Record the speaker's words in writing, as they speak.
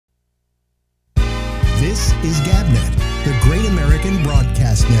This is GabNet, the Great American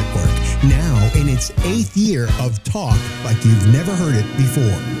Broadcast Network, now in its 8th year of talk like you've never heard it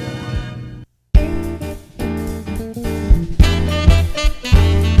before.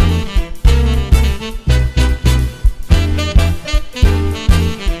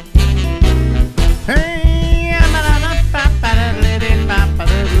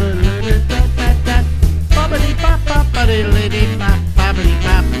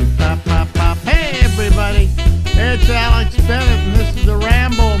 It's Alex Bennett, and this is the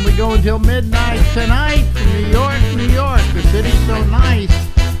Ramble, and we go until midnight tonight from New York, New York. The city's so nice,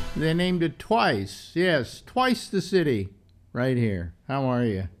 they named it twice. Yes, twice the city, right here. How are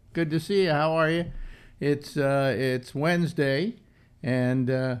you? Good to see you. How are you? It's Wednesday, and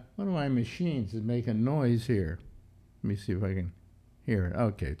one of my machines is making noise here. Let me see if I can hear it.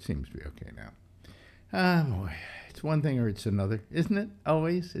 Okay, it seems to be okay now. Ah, boy, it's one thing or it's another, isn't it?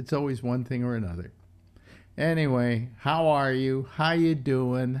 Always, it's always one thing or another. Anyway, how are you? How you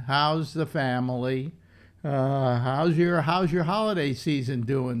doing? How's the family? How's your holiday season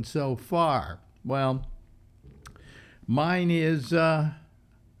doing so far? Well, mine is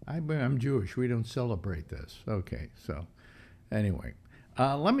I'm Jewish. We don't celebrate this. Okay, so anyway,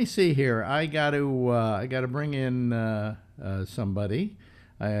 let me see here. I got to bring in somebody.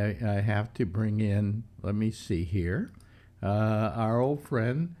 I have to bring in. Let me see here. Our old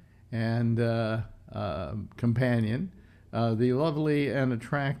friend and companion, the lovely and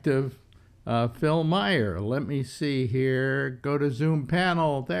attractive Phil Meyer. Let me see here. Go to Zoom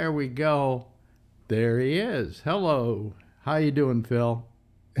panel. There we go. There he is. Hello. How you doing, Phil?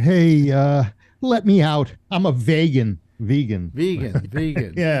 Hey, let me out. I'm a vegan. Vegan.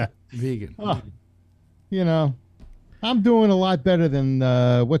 Yeah. Vegan. Oh, you know, I'm doing a lot better than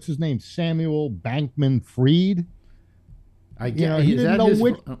what's his name? Samuel Bankman-Fried. I get. He didn't know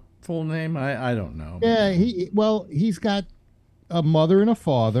which full name? I don't know. Yeah, he's got a mother and a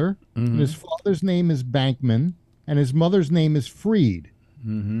father. Mm-hmm. And his father's name is Bankman, and his mother's name is Fried.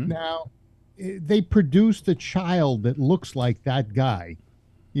 Mm-hmm. Now, they produced a child that looks like that guy.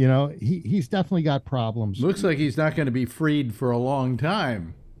 You know, he's definitely got problems. Looks like he's not going to be freed for a long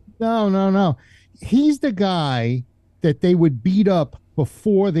time. No. He's the guy that they would beat up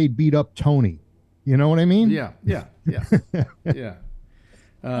before they beat up Tony. You know what I mean? Yeah.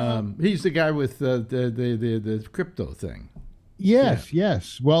 He's the guy with the crypto thing.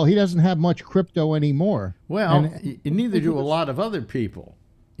 Yes. Well, he doesn't have much crypto anymore. Well, neither do a lot of other people,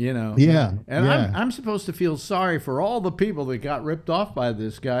 you know. Yeah. And I'm supposed to feel sorry for all the people that got ripped off by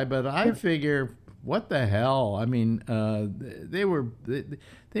this guy, but I figure, what the hell? I mean, they were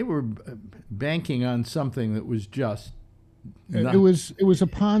banking on something that was just it was a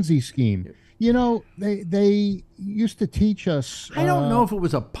Ponzi scheme. You know, they used to teach us. I don't know if it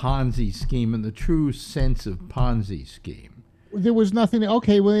was a Ponzi scheme in the true sense of Ponzi scheme. There was nothing.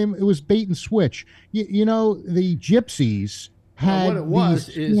 Okay, William, it was bait and switch. You know, the gypsies had what it was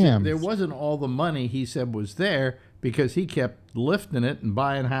these is there wasn't all the money he said was there because he kept lifting it and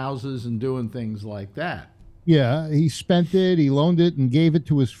buying houses and doing things like that. Yeah, he spent it, he loaned it and gave it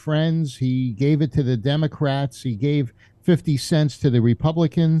to his friends. He gave it to the Democrats. He gave 50 cents to the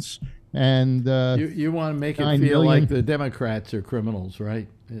Republicans. And you want to make it feel like the Democrats are criminals, right?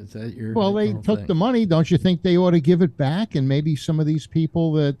 Is that your they took the money? Don't you think they ought to give it back? And maybe some of these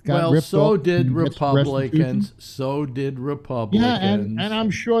people that got ripped off. So did Republicans. Yeah, and I'm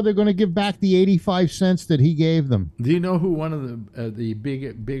sure they're going to give back the 85 cents that he gave them. Do you know who one of the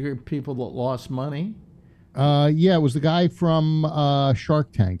bigger people that lost money? Yeah, it was the guy from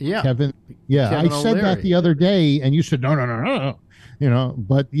Shark Tank. Yeah, Kevin. Yeah, Kevin I said that the other day, and you said no. You know,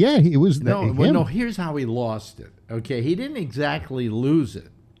 but yeah, it was no. Here's how he lost it. Okay, he didn't exactly lose it.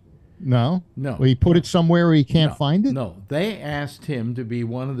 No. Well, he put it somewhere where he can't find it. No, they asked him to be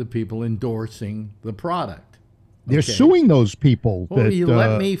one of the people endorsing the product. They're suing those people. Well, you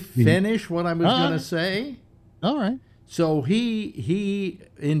let me finish what I was going to say. All right. So he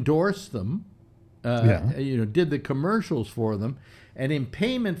endorsed them. Did the commercials for them, and in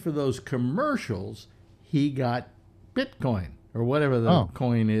payment for those commercials, he got Bitcoin. Or whatever the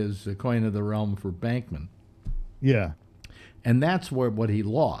coin is, the coin of the realm for Bankman. Yeah. And that's what he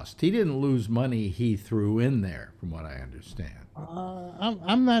lost. He didn't lose money he threw in there, from what I understand.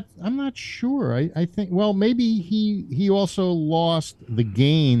 I'm not sure. I think, well, maybe he also lost the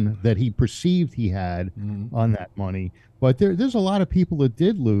gain that he perceived he had on that money. But there's a lot of people that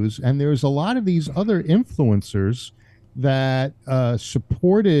did lose, and there's a lot of these other influencers that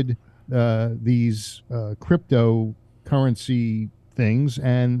supported these cryptocurrency things,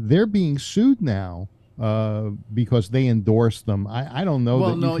 and they're being sued now because they endorse them. I don't know.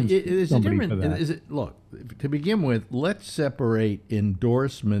 Well, that no, you can sue there's a somebody for different. that. Is it, look, to begin with, let's separate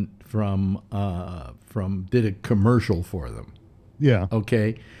endorsement from did a commercial for them. Yeah.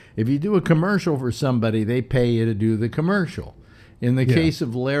 Okay, if you do a commercial for somebody, they pay you to do the commercial. In the case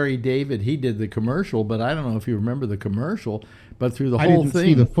of Larry David, he did the commercial, but I don't know if you remember the commercial. But through the I whole didn't thing,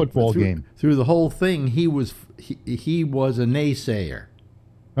 see the football game. Through the whole thing, he was a naysayer.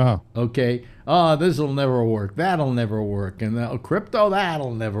 Oh, Okay. Oh, this'll never work. That'll never work. And crypto,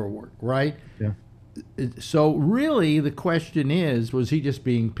 that'll never work. Right. yeah. So really, the question is: was he just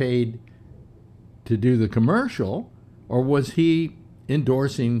being paid to do the commercial, or was he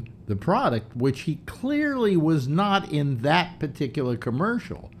endorsing the product, which he clearly was not in that particular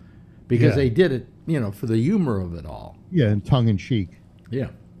commercial, because they did it, for the humor of it all. Yeah, and tongue in cheek. Yeah.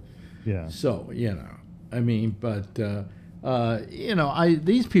 Yeah. So, I mean, but,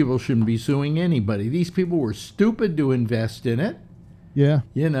 these people shouldn't be suing anybody. These people were stupid to invest in it, Yeah.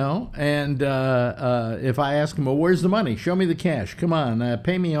 and if I ask them, well, where's the money? Show me the cash. Come on,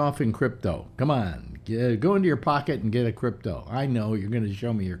 pay me off in crypto. Come on. Go into your pocket and get a crypto. I know you're going to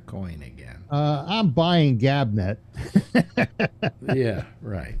show me your coin again. I'm buying Gabnet. Yeah,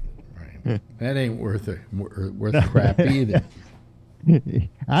 right. That ain't worth crap either.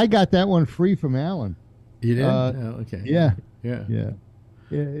 I got that one free from Alan. You did? Okay. Yeah. Yeah.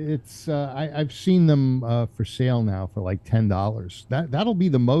 It's I've seen them for sale now for like $10. That'll be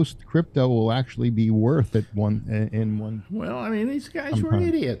the most crypto will actually be worth at one. Well, I mean, these guys were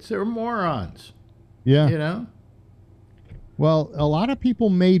idiots. They were morons. Yeah. Well, a lot of people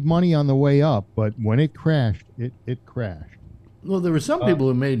made money on the way up, but when it crashed, it crashed. Well, there were some people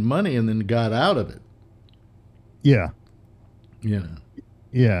who made money and then got out of it. Yeah.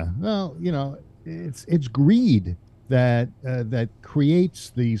 Yeah. Well, it's greed that creates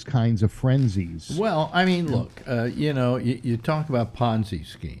these kinds of frenzies. Well, I mean, look, you talk about Ponzi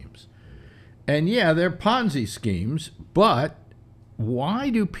schemes. And yeah, they're Ponzi schemes, but why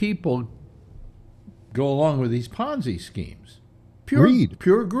do people go along with these Ponzi schemes? Greed.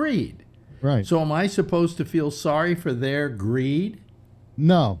 Pure greed. Right. So am I supposed to feel sorry for their greed?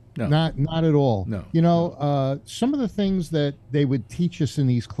 No, not at all. No. Some of the things that they would teach us in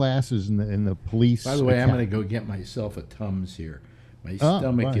these classes in the police. By the way, I'm going to go get myself a Tums here. My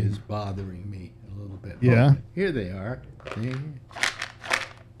stomach is bothering me a little bit. Yeah. Oh, here they are.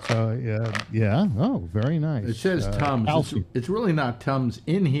 Yeah. Oh, very nice. It says Tums. It's really not Tums.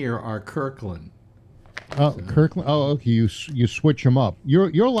 In here are Kirkland. Oh, so. Kirkland. Oh, okay. You switch them up.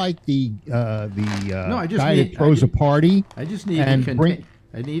 You're like the no, I just guy that throws a party. I just need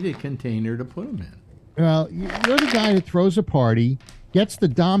I need a container to put them in. Well, you're the guy that throws a party, gets the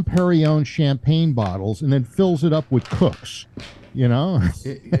Dom Perignon champagne bottles, and then fills it up with Cooks.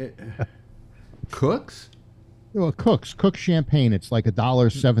 Cooks? Well, Cook champagne. It's like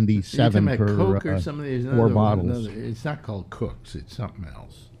 $1.77 for Coke or some of these 4 bottles. It's not called Cooks. It's something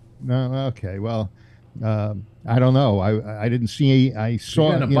else. No, okay. Well, I don't know. I didn't see. I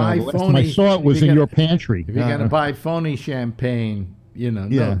saw. The last time I saw it was in your pantry. If you're gonna buy phony champagne,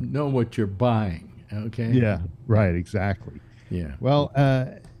 know what you're buying. Okay. Yeah. Right. Exactly. Yeah. Well,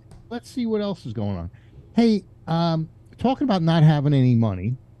 let's see what else is going on. Hey, talking about not having any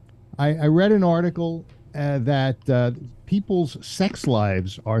money, I read an article that people's sex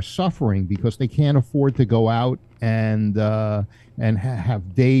lives are suffering because they can't afford to go out and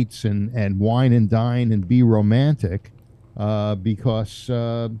have dates and wine and dine and be romantic because.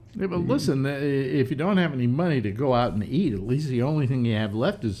 Yeah, but listen, if you don't have any money to go out and eat, at least the only thing you have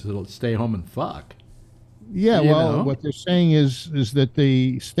left is to stay home and fuck. Yeah, what they're saying is that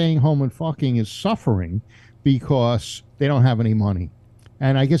the staying home and fucking is suffering because they don't have any money.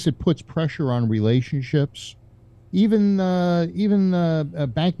 And I guess it puts pressure on relationships. Even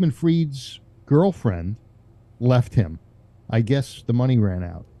Bankman-Fried's girlfriend left him. I guess the money ran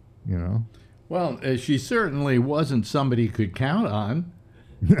out, Well, she certainly wasn't somebody you could count on.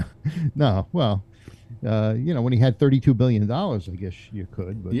 No, well, when he had $32 billion, I guess you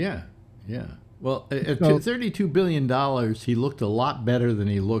could. But. Yeah. Well, at $32 billion, he looked a lot better than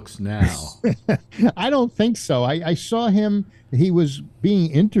he looks now. I don't think so. I saw him. He was being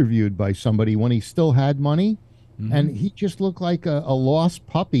interviewed by somebody when he still had money, and he just looked like a lost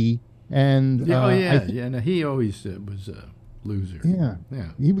puppy. And No, he always was a loser. Yeah.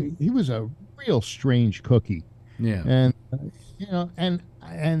 He was a real strange cookie. Yeah. And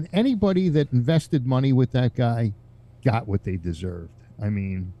and anybody that invested money with that guy got what they deserved. I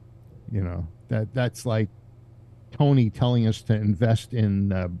mean, that's like Tony telling us to invest in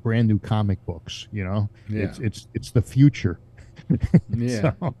brand new comic books. Yeah. It's the future.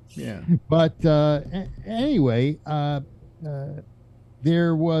 Yeah. So, Yeah. but anyway,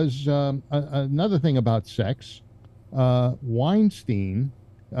 there was another thing about sex. Weinstein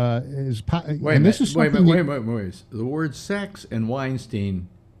Wait a and this minute. is Wait a something minute. that, Wait a minute. Wait a minute. The word sex and Weinstein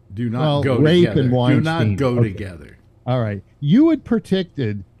do not well, go rape together. and Do not Weinstein. go Okay. together. All right. You had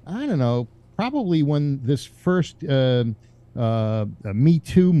predicted, I don't know, probably when this first Me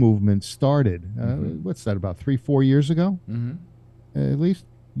Too movement started. What's that, about 3-4 years ago? Mm-hmm. At least.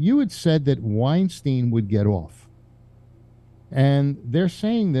 You had said that Weinstein would get off. And they're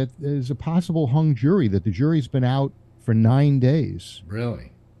saying that there's a possible hung jury, that the jury's been out for 9 days.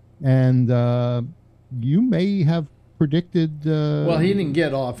 Really? And you may have predicted. Well, he didn't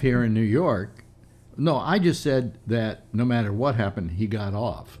get off here in New York. No, I just said that no matter what happened, he got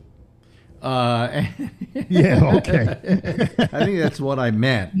off. Yeah, okay. I think that's what I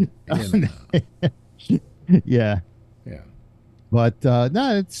meant. You know. Yeah. Yeah. But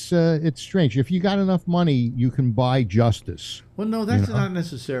no, it's strange. If you got enough money, you can buy justice. Well, no, that's not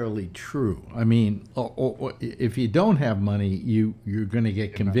necessarily true. I mean, or if you don't have money, you're going to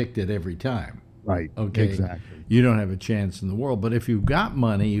get convicted every time. Right. Okay. Exactly. You don't have a chance in the world. But if you've got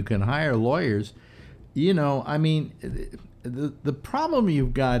money, you can hire lawyers. You know, I mean, the problem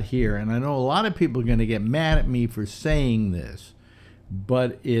you've got here, and I know a lot of people are going to get mad at me for saying this,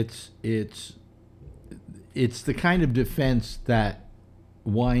 but it's the kind of defense that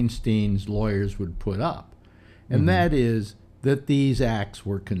Weinstein's lawyers would put up, and that is that these acts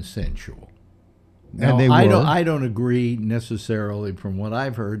were consensual. Now, And they I were. don't agree necessarily, from what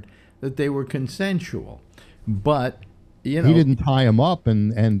I've heard, that they were consensual, but you know, He didn't tie him up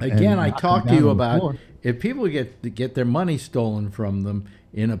and again, I knock him talked to down you on the about floor. if people get their money stolen from them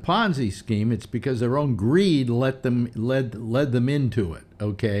in a Ponzi scheme, it's because their own greed led them into it.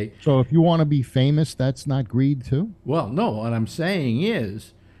 Okay. So if you want to be famous, that's not greed too? Well, no. What I'm saying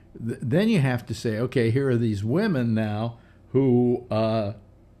is, then you have to say, okay, here are these women now who,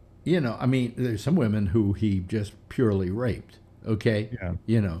 you know, I mean, there's some women who he just purely raped. Okay. Yeah.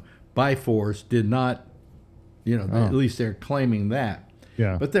 You know, by force, did not. You know, at least they're claiming that.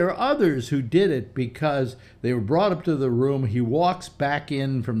 Yeah. But there are others who did it because they were brought up to the room. He walks back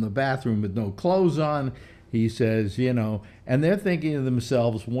in from the bathroom with no clothes on. He says, you know, and they're thinking to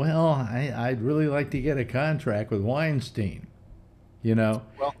themselves, well, I'd really like to get a contract with Weinstein, you know.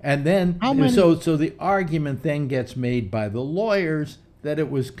 Well, and then, how many- so the argument then gets made by the lawyers that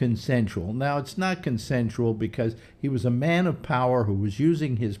it was consensual. Now, it's not consensual because he was a man of power who was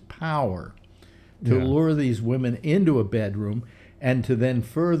using his power to lure these women into a bedroom and to then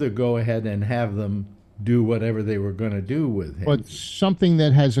further go ahead and have them do whatever they were going to do with him. But something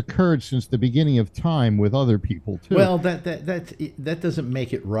that has occurred since the beginning of time with other people too. Well, that doesn't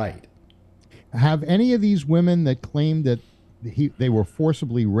make it right. Have any of these women that claimed that they were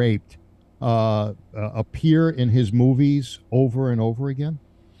forcibly raped appear in his movies over and over again?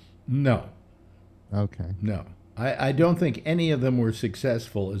 No, Okay. no. I don't think any of them were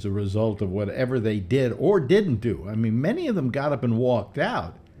successful as a result of whatever they did or didn't do. I mean, many of them got up and walked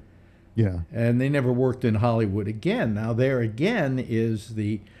out. Yeah. And they never worked in Hollywood again. Now, there again is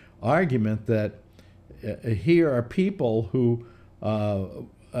the argument that here are people who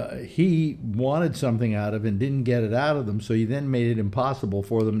he wanted something out of and didn't get it out of them, so he then made it impossible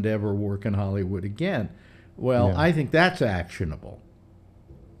for them to ever work in Hollywood again. Well, Yeah. I think that's actionable,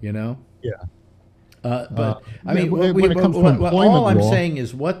 you know? Yeah. But I mean, when it comes to all employment I'm law- saying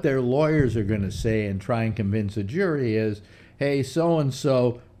is what their lawyers are going to say and try and convince a jury is, hey, so and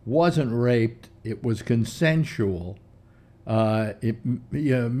so wasn't raped; it was consensual. I'll tell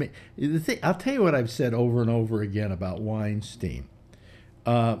you what I've said over and over again about Weinstein.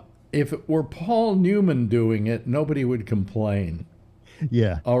 If it were Paul Newman doing it, nobody would complain.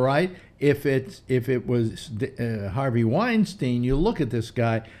 Yeah. All right. If it was Harvey Weinstein, you look at this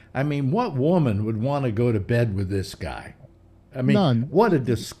guy. I mean, what woman would want to go to bed with this guy? I mean, None. what a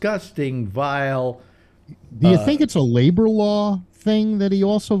disgusting, vile. Do you think it's a labor law thing that he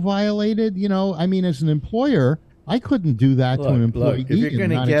also violated? You know, I mean, as an employer, I couldn't do that to an employee. Look, if you're and going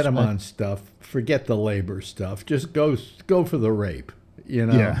to not get him expect- on stuff, forget the labor stuff. Just go for the rape. You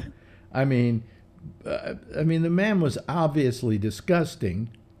know. Yeah. I mean, the man was obviously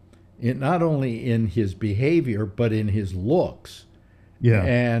disgusting, not only in his behavior but in his looks. Yeah.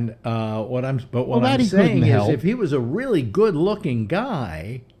 And what I'm that he saying couldn't is, help. if he was a really good-looking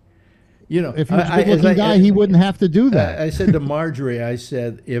guy, you know, If he was a good-looking guy, he wouldn't have to do that. I said to Marjorie, I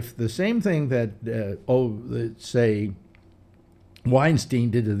said, if the same thing that let's say Weinstein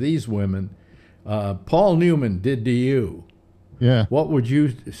did to these women, Paul Newman did to you, Yeah. What would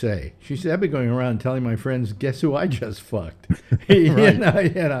you say? She said, I've been going around telling my friends, guess who I just fucked? You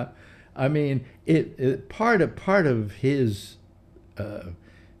know. I mean, part of his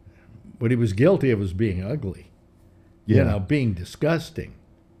what he was guilty of was being ugly. Yeah. You know, being disgusting.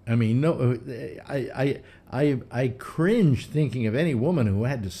 I mean, no, I cringe thinking of any woman who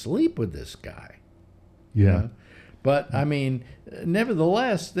had to sleep with this guy. Yeah. You know? But I mean,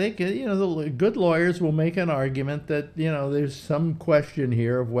 nevertheless, they can, you know, the good lawyers will make an argument that, you know, there's some question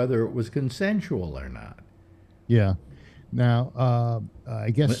here of whether it was consensual or not. Yeah. Now,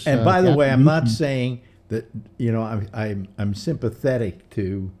 I guess. And by the way, I'm not saying that, you know, I'm sympathetic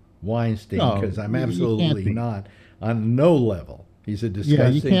to Weinstein, because I'm absolutely not, on no level. He's a disgusting. Yeah,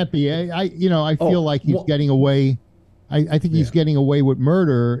 you can't be. I feel like he's getting away. I think he's getting away with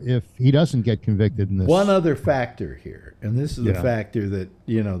murder if he doesn't get convicted in this. One other factor here, and this is the factor that,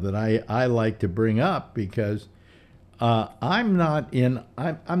 you know, that I like to bring up, because I'm not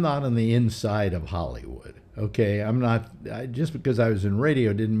on the inside of Hollywood. Okay, I'm not. Just because I was in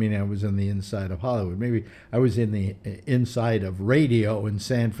radio didn't mean I was on the inside of Hollywood. Maybe I was in the inside of radio in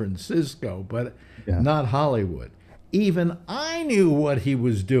San Francisco, but not Hollywood. Even I knew what he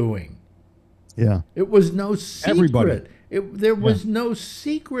was doing. Yeah. It was no secret. Everybody. There was no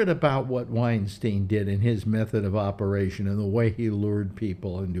secret about what Weinstein did in his method of operation and the way he lured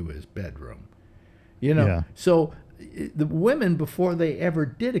people into his bedroom. You know, so the women, before they ever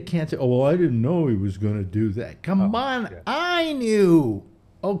did it, can't say, oh, well, I didn't know he was going to do that. Come on. Yeah. I knew.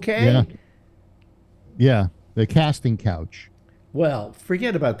 Okay? Yeah. The casting couch. Well,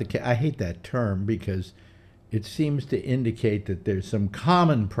 forget about I hate that term, because it seems to indicate that there's some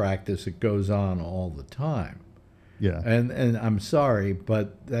common practice that goes on all the time. Yeah. And I'm sorry,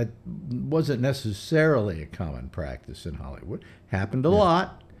 but that wasn't necessarily a common practice in Hollywood. Happened a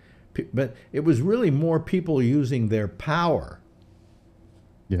lot, but it was really more people using their power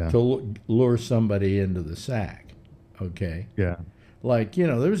to lure somebody into the sack. Okay? Yeah. Like, you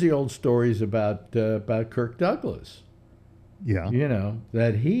know, there's the old stories about Kirk Douglas. Yeah. You know,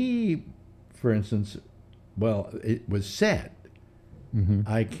 that he, for instance, well, it was said,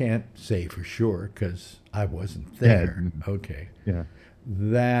 I can't say for sure because I wasn't there. Okay. Yeah.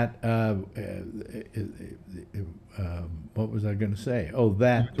 That what was I going to say? Oh,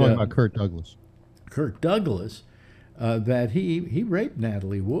 that you're talking about Kirk Douglas. Kirk Douglas, that he raped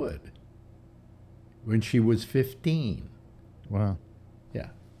Natalie Wood when she was 15. Wow.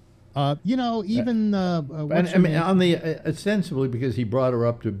 Yeah. You know, even I mean, on the ostensibly because he brought her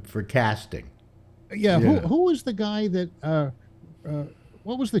up for casting. Yeah. Who was the guy that?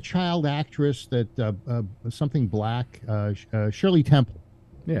 What was the child actress that something black? Shirley Temple.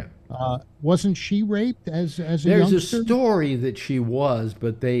 Yeah. Wasn't she raped as a youngster? There's a story that she was,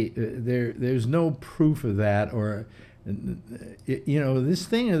 but there's no proof of that. Or, you know,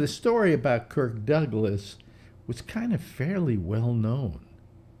 the story about Kirk Douglas was kind of fairly well known.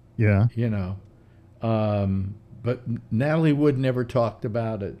 Yeah. You know, but Natalie Wood never talked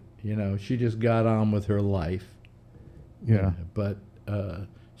about it. You know, she just got on with her life. Yeah. But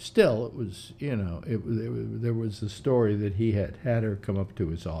still, it was, you know, there was a story that he had her come up to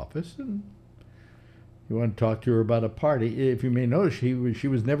his office and he wanted to talk to her about a party. If you may notice, she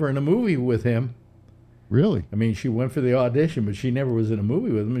was never in a movie with him. Really? I mean, she went for the audition, but she never was in a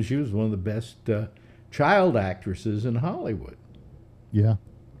movie with him, and she was one of the best child actresses in Hollywood. Yeah.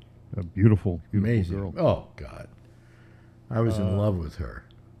 A beautiful Amazing girl. Oh, God. I was in love with her,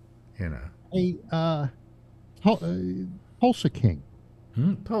 you know. Tulsa King.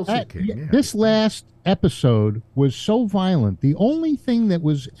 Tulsa King, yeah. This last episode was so violent. The only thing that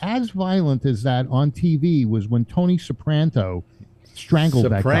was as violent as that on TV was when Tony Soprano strangled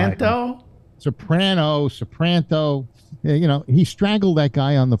that guy. Soprano. You know, he strangled that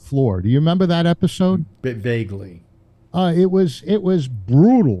guy on the floor. Do you remember that episode? Bit vaguely. It was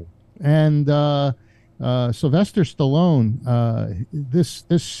brutal. And Sylvester Stallone, this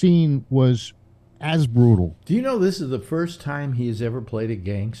scene was as brutal. Do you know this is the first time he has ever played a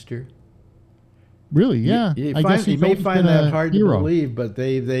gangster? Really? Yeah. You may find that hard to believe, but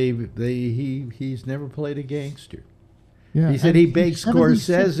he's never played a gangster. Yeah. He said he begged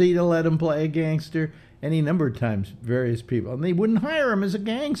Scorsese to let him play a gangster any number of times, various people, and they wouldn't hire him as a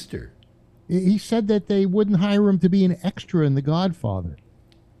gangster. He said that they wouldn't hire him to be an extra in The Godfather.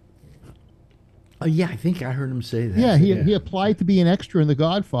 Oh, yeah, I think I heard him say that. Yeah, he applied to be an extra in The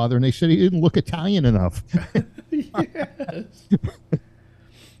Godfather, and they said he didn't look Italian enough. Yes.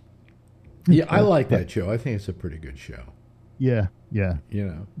 Yeah, I like that show. I think it's a pretty good show. Yeah. You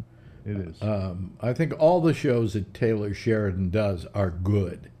know. It is. I think all the shows that Taylor Sheridan does are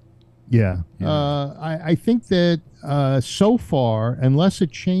good. Yeah. Yeah. I think that so far, unless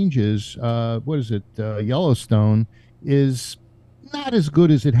it changes, what is it? Yellowstone is not as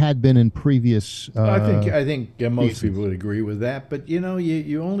good as it had been in previous I think most people seasons. would agree with that. But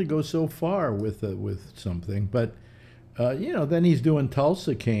you only go so far with something. But then he's doing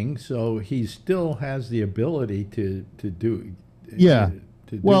Tulsa King, so he still has the ability to do Yeah.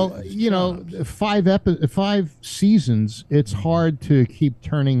 to do Well, his you know, chops. 5 seasons, it's hard to keep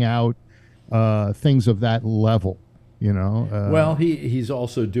turning out things of that level, you know. Well, he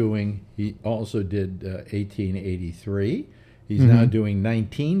also did 1883. He's now Mhm. doing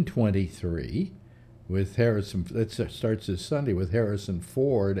 1923 with Harrison. That starts this Sunday with Harrison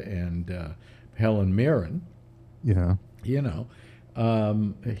Ford and Helen Mirren. Yeah. You know,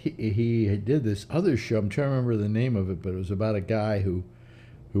 he did this other show. I'm trying to remember the name of it, but it was about a guy who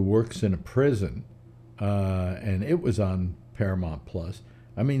works in a prison, and it was on Paramount Plus.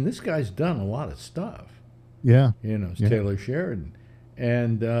 I mean, this guy's done a lot of stuff. Yeah. It's Yeah. Taylor Sheridan,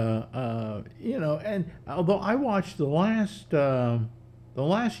 and and although I watched the last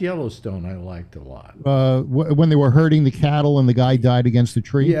Yellowstone, I liked a lot. When they were herding the cattle and the guy died against the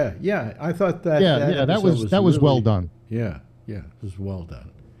tree. Yeah, yeah, I thought Yeah, that yeah, episode was that was well really, done. yeah, yeah, it was well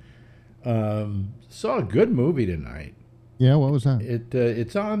done. Saw a good movie tonight. Yeah, what was that?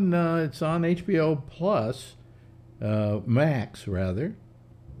 It's on HBO Plus, Max rather.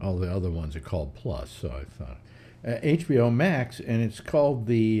 All the other ones are called Plus, so I thought HBO Max, and it's called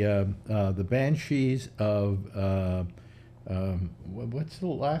the Banshees of what's the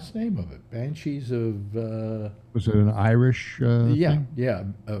last name of it? Banshees of Was it an Irish yeah, thing? yeah.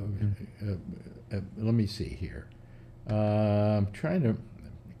 Let me see here. I'm trying to,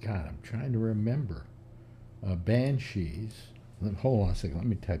 God, I'm trying to remember. Banshees. Hold on a second. Let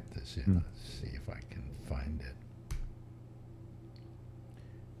me type this in. Let's see if I can find it.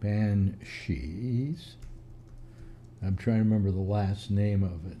 Banshees. I'm trying to remember the last name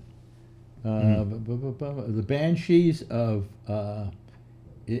of it. The Banshees of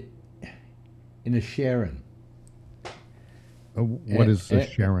Inisherin. What is the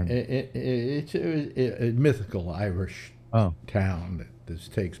Sharon? It's a mythical Irish Oh, town that this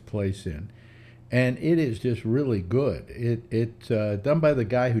takes place in, and it is just really good. It's done by the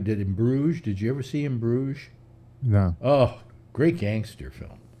guy who did In Bruges. Did you ever see In Bruges? no. Oh, great gangster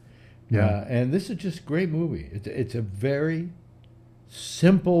film. Yeah. And this is just a great movie. It's a very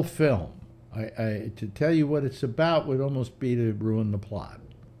simple film. I to tell you what it's about would almost be to ruin the plot.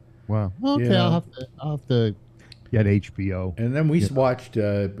 Wow. Okay, Yeah. I'll have to get HBO. And then we Yeah. watched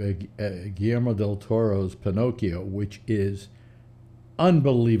Guillermo del Toro's Pinocchio, which is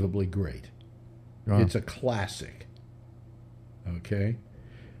unbelievably great. Oh, It's a classic. Okay?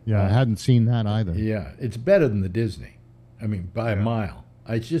 yeah, I hadn't seen that either. Yeah, it's better than the Disney. I mean, by a Yeah. mile.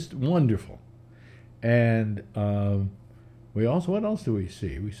 It's just wonderful. And we also, what else do we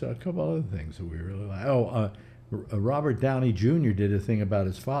see? We saw a couple other things that we really like. Robert Downey Jr. did a thing about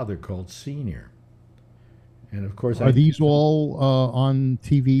his father called Senior. And of course, Are these all on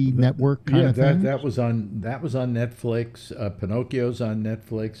TV network kind yeah, of that things? that was on Netflix. Pinocchio's on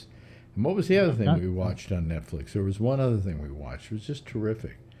Netflix. And what was the other thing That- we watched on Netflix? There was one other thing we watched. It was just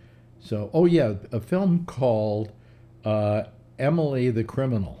terrific. So, oh yeah, a film called Emily the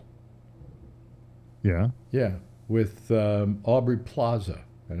Criminal. Yeah. Yeah, with Aubrey Plaza.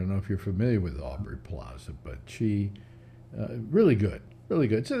 I don't know if you're familiar with Aubrey Plaza, but she really good, really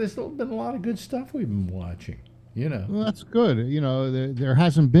good. So there's been a lot of good stuff we've been watching. Well, that's good. There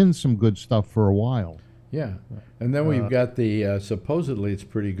hasn't been some good stuff for a while. Yeah, and then we've got the supposedly it's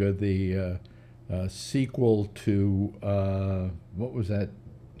pretty good. The sequel to what was that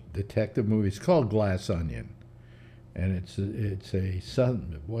detective movie? It's called Glass Onion, and it's a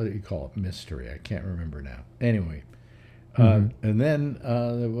what do you call it? Mystery. I can't remember now. Anyway, and then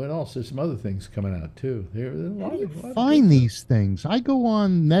what else? There's some other things coming out too. There's a lot, How do you of good find these things? I go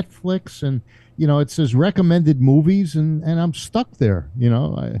on Netflix and it says recommended movies and I'm stuck there.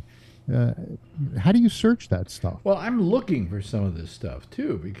 How do you search that stuff? Well, I'm looking for some of this stuff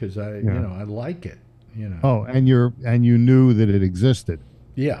too because I like it. Oh, and you knew that it existed.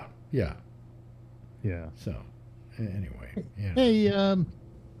 Yeah, yeah. Yeah. So anyway, yeah. Hey,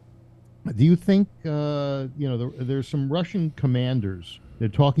 do you think there's some Russian commanders? They're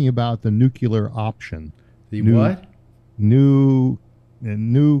talking about the nuclear option. The what?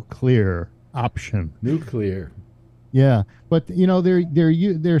 Nuclear option. Nuclear. Yeah, but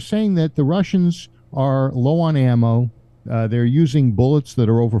they're saying that the Russians are low on ammo. They're using bullets that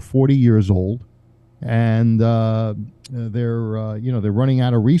are over 40 years old, and they're running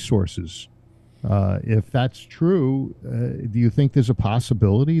out of resources. If that's true, do you think there's a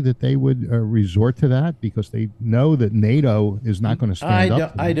possibility that they would resort to that because they know that NATO is not going to stand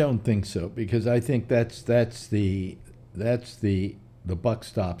up? I don't think so, because I think that's the buck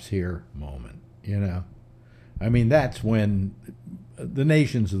stops here moment. You know, I mean, that's when the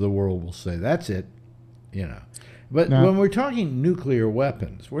nations of the world will say that's it. You know, but Now, when we're talking nuclear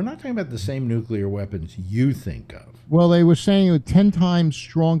weapons, we're not talking about the same nuclear weapons you think of. well, they were saying it was 10 times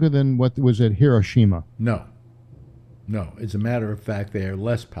stronger than what was at Hiroshima. No, no. As a matter of fact, they are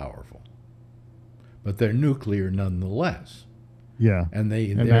less powerful, but they're nuclear nonetheless. Yeah, And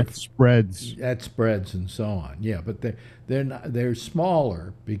that spreads. that spreads and so on. Yeah, but they're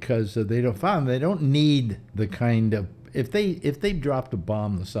smaller because they don't need the kind of, if they dropped a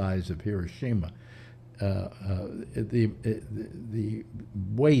bomb the size of Hiroshima, the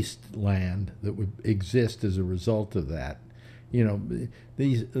wasteland that would exist as a result of that, you know,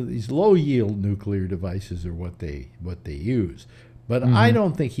 these low yield nuclear devices are what they use. But I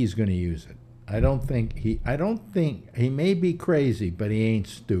don't think he's going to use it. I don't think he may be crazy, but he ain't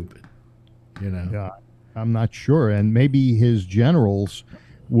stupid. You know. Yeah, I'm not sure, and maybe his generals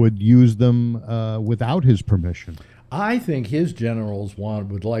would use them without his permission. I think his generals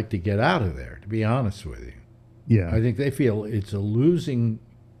would like to get out of there, to be honest with you. Yeah, I think they feel it's a losing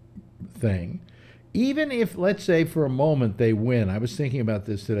thing. Even if, let's say, for a moment they win. I was thinking about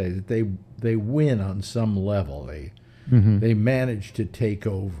this today, that they win on some level. They manage to take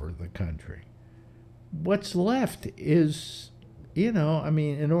over the country. What's left is, you know, I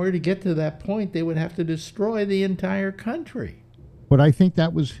mean, in order to get to that point, they would have to destroy the entire country. but I think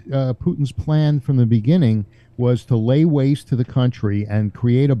that was Putin's plan from the beginning, was to lay waste to the country and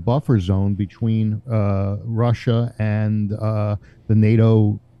create a buffer zone between Russia and the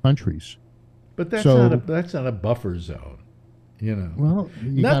NATO countries. But that's So- not a buffer zone, you know. Well,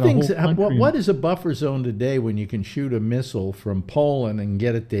 you got a Nothing's whole country- what is a buffer zone today when you can shoot a missile from Poland and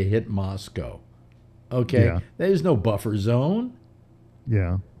get it to hit Moscow? Okay, Yeah. there's no buffer zone.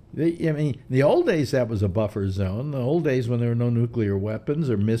 Yeah. I mean, in the old days that was a buffer zone. The old days when there were no nuclear weapons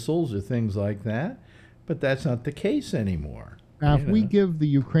or missiles or things like that. But that's not the case anymore. Now, you if we know. give the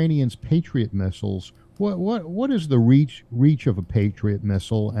Ukrainians Patriot missiles, what is the reach of a Patriot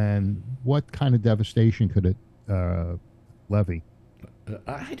missile, and what kind of devastation could it levy?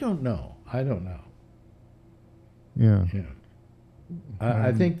 I don't know. Yeah. Yeah.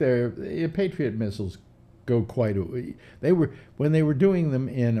 I think Patriot missiles go quite a way. When they were doing them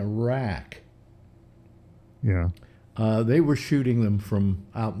in Iraq, Yeah. they were shooting them from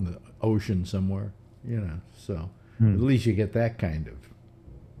out in the ocean somewhere, you know. So at least you get that kind of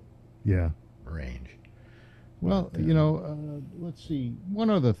Yeah. range. Well, you know, let's see. One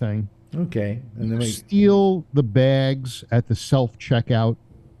other thing. Okay, and then we Steal the bags at the self-checkout.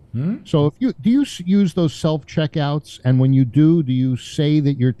 So if you use those self-checkouts, and when you do you say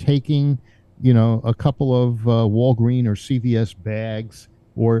that you're taking, you know, a couple of Walgreens or CVS bags,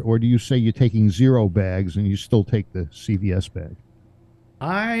 or do you say you're taking 0 bags and you still take the CVS bag?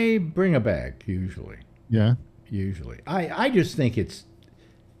 I bring a bag usually. Yeah. Usually, I just think it's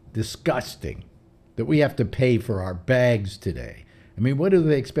disgusting that we have to pay for our bags today. I mean, what do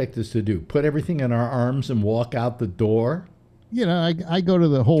they expect us to do? Put everything in our arms and walk out the door? You know, I go to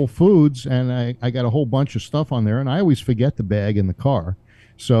the Whole Foods and I got a whole bunch of stuff on there, and I always forget the bag in the car.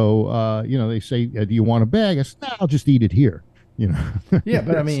 So, you know, they say, do you want a bag? I said, no, I'll just eat it here. You know? Yeah,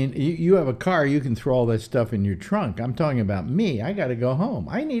 but I mean, you have a car, you can throw all that stuff in your trunk. I'm talking about me. I got to go home.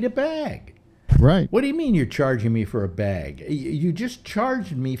 I need a bag. Right. What do you mean you're charging me for a bag? You just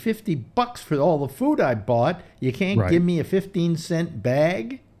charged me $50 for all the food I bought. You can't Right. give me a 15-cent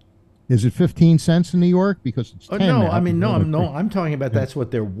bag? Is it 15 cents in New York? Because it's 10 No, now. I mean, I'm talking about that's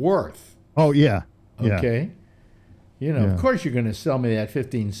what they're worth. Oh, yeah. Yeah. Okay. You know, Yeah. of course you're going to sell me that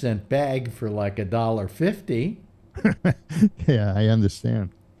 15-cent bag for like $1.50. Yeah, I understand.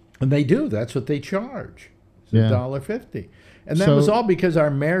 And they do. That's what they charge. It's Yeah. $1.50. And that So- was all because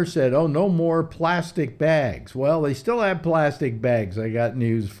our mayor said, oh, no more plastic bags. Well, they still have plastic bags. I got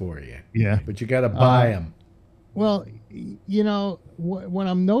news for you. Yeah. But you got to buy them. Well, you know, what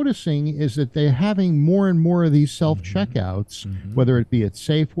I'm noticing is that they're having more and more of these self-checkouts, whether it be at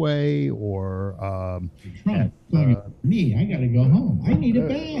Safeway or at, Me, I gotta go home. I need a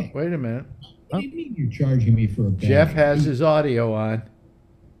bag. Wait a minute. What do you mean you're charging me for a bag? Jeff has his audio on.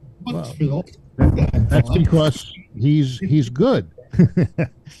 What's for the that's because he's good.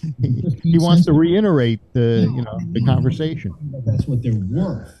 he wants to reiterate the conversation. That's what they're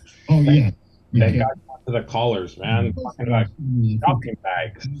worth. Oh yeah. They got to the callers, man. Talking about shopping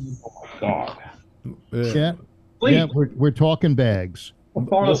bags. Oh my god. Yeah, Sleep. yeah, we're talking bags. I'm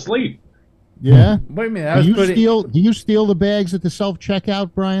falling asleep. Yeah. Wait a minute. Do you steal the bags at the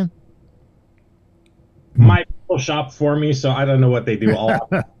self-checkout, Brian? My people shop for me, so I don't know what they do.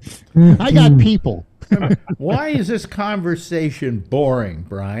 I got people. Why is this conversation boring,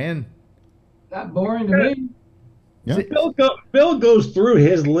 Brian? Not boring to me. Yeah. Bill goes through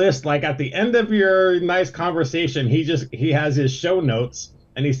his list like at the end of your nice conversation. He has his show notes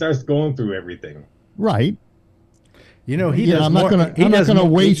and he starts going through everything. Right. You know, he does I'm more. not going to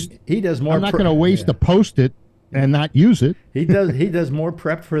waste. He does more. I'm not going to waste a Post-it and not use it. He does more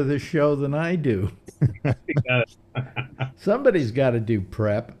prep for this show than I do. Somebody's got to do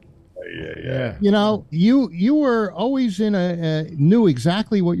prep. Yeah. You know, you were always knew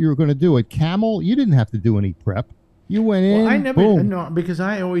exactly what you were going to do. At Camel, you didn't have to do any prep. You went in. Well, I never boom. no, because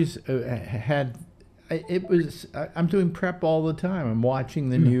I always had. I'm doing prep all the time. I'm watching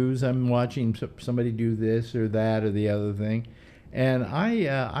the news. I'm watching somebody do this or that or the other thing, and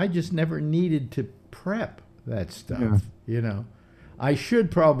I just never needed to prep that stuff. Yeah. You know, I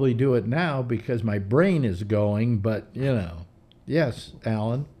should probably do it now because my brain is going. But you know, yes,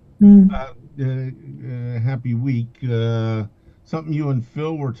 Alan. Happy week. Something you and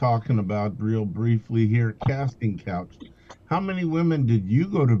Phil were talking about real briefly here, casting couch. How many women did you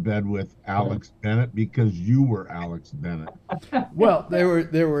go to bed with, Alex Bennett, because you were Alex Bennett? Well,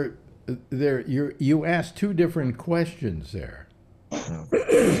 you asked two different questions there.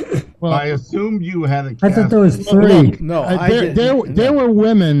 Well, I assumed you had a I thought there was three. No, there were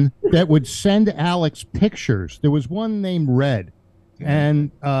women that would send Alex pictures. There was one named Red, and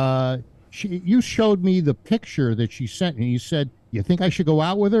you showed me the picture that she sent me. You said, you think I should go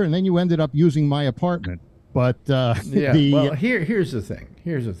out with her? And then you ended up using my apartment. But yeah, well, here's the thing.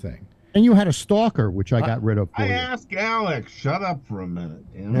 And you had a stalker, which I got rid of for you. Ask Alex. Shut up for a minute.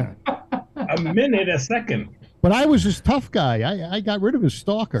 You know? A second. But I was his tough guy. I got rid of his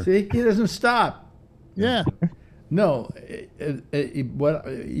stalker. See, he doesn't stop. Yeah. No, what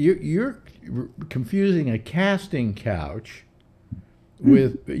you're confusing a casting couch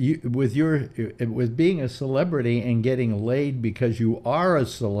with being a celebrity and getting laid because you are a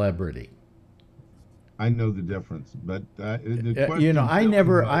celebrity. I know the difference, but the question, you know, I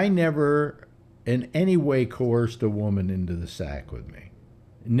never in any way coerced a woman into the sack with me.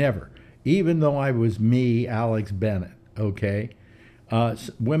 Never. Even though I was me, Alex Bennett, okay?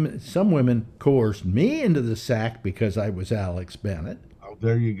 Some women coerced me into the sack because I was Alex Bennett. Oh,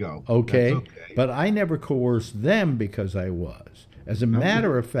 there you go. Okay? That's okay. But I never coerced them because I was. As a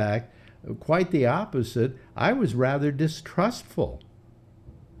matter of fact, quite the opposite, I was rather distrustful.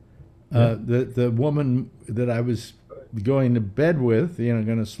 The woman that I was going to bed with, you know,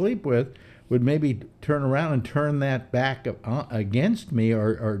 going to sleep with, would maybe turn around and turn that back against me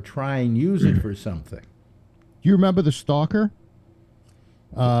or try and use it for something. Do you remember the stalker?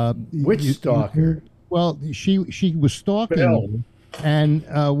 Which stalker? Well, she was stalking you, and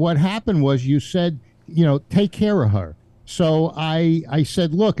what happened was you said, you know, take care of her. So I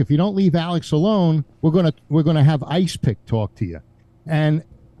said, look, if you don't leave Alex alone, we're gonna have Ice Pick talk to you, and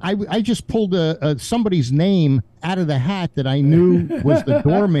I just pulled somebody's name out of the hat that I knew was the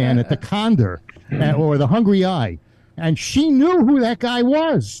doorman at the Condor or the Hungry Eye, and she knew who that guy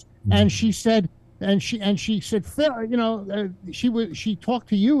was, and she said, Phil, you know, she talked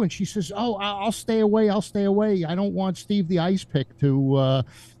to you, and she says, oh, I'll stay away. I don't want Steve the Ice Pick to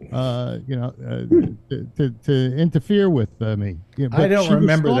interfere with me. Yeah, I don't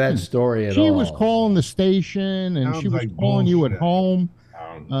remember that story at all. She was calling the station, and she was calling you at home.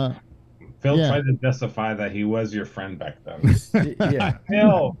 Phil tried to justify that he was your friend back then. Yeah.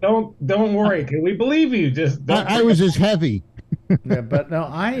 Phil, don't worry. Can we believe you? Just don't. I was as heavy. Yeah, but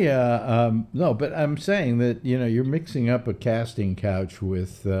no, no, but I'm saying that, you know, you're mixing up a casting couch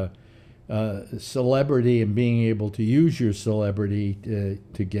with celebrity and being able to use your celebrity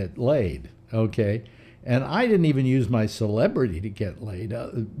to get laid. Okay, and I didn't even use my celebrity to get laid.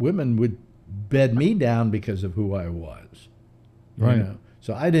 Women would bed me down because of who I was. Right. You know?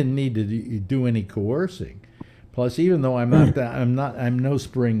 So I didn't need to do any coercing. Plus, even though I'm no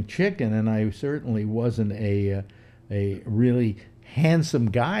spring chicken, and I certainly wasn't a really handsome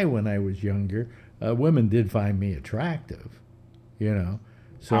guy when I was younger, women did find me attractive, you know.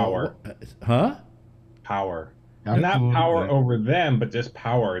 So, power. Power. Not power over them, but just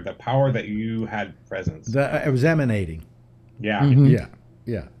power. The power that you had presence. I was emanating. Yeah. Mm-hmm.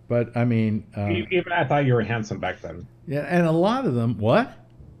 Yeah. But, I mean... even I thought you were handsome back then. Yeah, and a lot of them... What?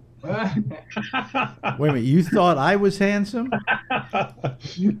 Wait a minute, you thought I was handsome?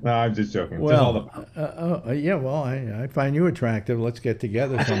 No, I'm just joking. Well, yeah, well, I find you attractive. Let's get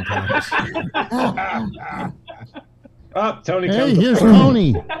together sometimes. Oh, Tony Hey, comes. here's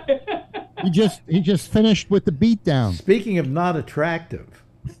Tony. He just finished with the beatdown. Speaking of not attractive,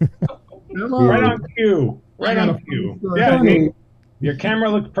 Hello. Right on cue. Right I got on a cue. funny Yeah, story. your camera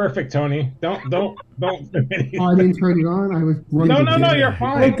looks perfect, Tony. Don't. Oh, I didn't turn it on. I was running. No, you're the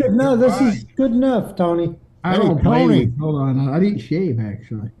fine. Good enough. This is good enough, Tony. I Hey, don't blame Tony. you. Hold on. I didn't shave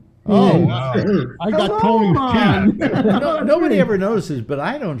actually. Oh, Yeah. I got Hello, Tony's man. nobody ever notices, but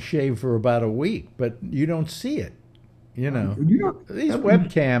I don't shave for about a week, but you don't see it. You know, You don't- these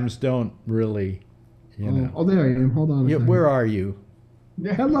webcams don't really, you know. Oh, there I am. Hold on. A second. Where are you?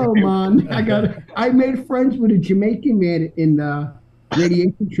 Hello, man. I made friends with a Jamaican man in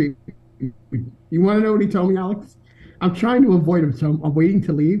radiation treatment. You want to know what he told me, Alex? I'm trying to avoid him, so I'm waiting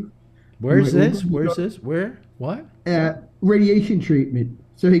to leave. Where's Wait, this? Where's this? Where? What? Radiation treatment.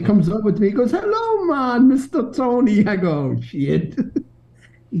 So he comes over to me. He goes, "Hello, man, Mr. Tony." I go, "Oh, shit."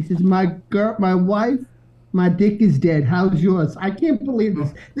 He says, "My wife, my dick is dead. How's yours?" I can't believe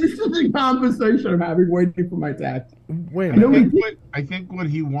this. This is the conversation I'm having waiting for my tax. Wait a I minute. think what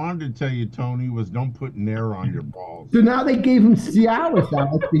he wanted to tell you, Tony, was don't put Nair on your balls. So now they gave him Cialis,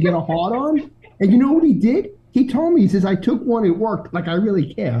 Alex, to get a hard on. And you know what he did? He told me, he says, "I took one, it worked. Like, I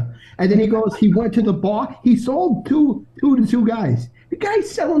really care." And then he goes, he went to the bar. He sold two to two guys. The guy's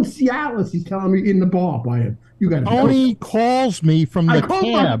selling Cialis, he's telling me, in the bar by him. You got Tony calls me from the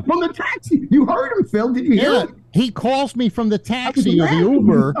cab. From the taxi. You heard him, Phil. Did you hear Yeah, him? he calls me from the I was taxi or the laughing when he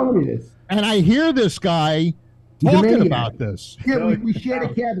Uber, told me this. and I hear this guy He's a talking maniac. about this. Yeah, we shared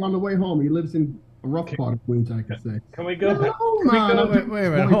a cab on the way home. He lives in a rough part of Queens, I can say. Can we go? Hello, Can we man. go? Wait a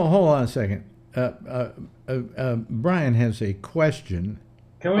minute. Hold on a second. Brian has a question.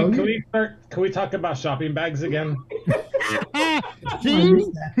 Can we talk about shopping bags again? See?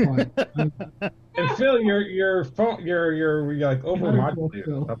 And Phil, your phone, you're like overmodulated.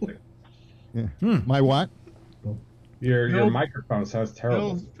 or something. My what? Your microphone sounds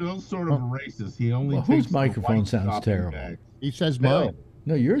terrible. Phil's sort of a racist. He only Well, takes whose microphone the white sounds shopping terrible? bag. He says mine.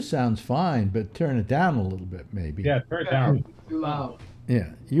 No, yours sounds fine, but turn it down a little bit, maybe. Yeah, turn it down. Too loud. Yeah,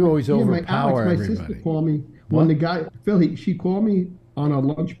 you always overpower Alex, my everybody. sister called me What? when the guy Phil. She called me on a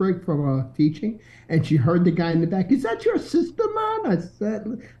lunch break from teaching, and she heard the guy in the back. "Is that your sister, man?" I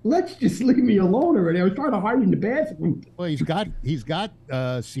said, "Let's just leave me alone already." I was trying to hide in the bathroom. Well, he's got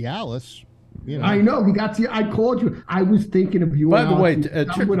Cialis. You know. I know he got to. I called you. I was thinking of you. By the way,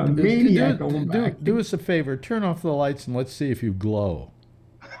 I'm with a maniac going back. do us a favor. Turn off the lights and let's see if you glow.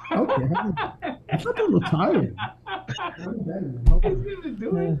 Okay, I'm a little tired.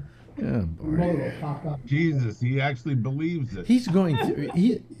 Yeah, boy. Jesus, he actually believes it. He's going through.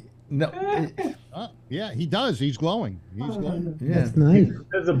 Yeah, he does. He's glowing. He's glowing. Yeah. That's nice.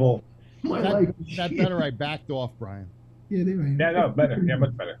 Visible. That better. I backed off, Brian. Yeah, there I am. Yeah, no, better. Yeah,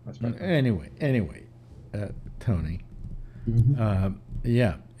 much better. Much better. Anyway, Tony.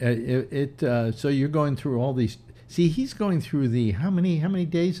 Yeah. So you're going through all these. See, he's going through the how many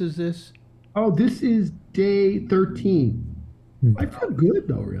days is this? Oh, this is day 13. I feel good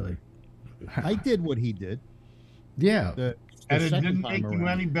though, really. I did what he did. Yeah. And it second didn't time make you around.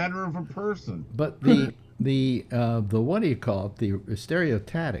 any better of a person. But the what do you call it? The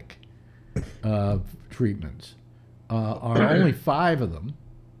stereotatic treatments are only 5 of them,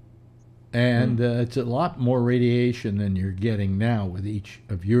 and it's a lot more radiation than you're getting now with each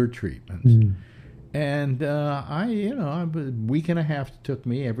of your treatments. And a week and a half it took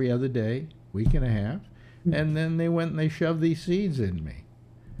me every other day, week and a half, and then they went and they shoved these seeds in me.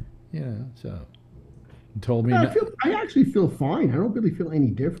 So told me. I actually feel fine. I don't really feel any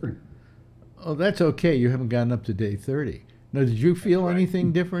different. Oh, that's okay. You haven't gotten up to day 30. Now, did you feel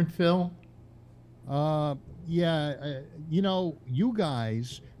anything different, Phil? Yeah. You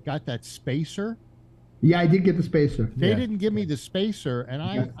guys got that spacer. Yeah, I did get the spacer. They Yeah. didn't give me the spacer, and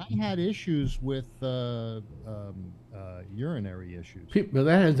I had issues with urinary issues. But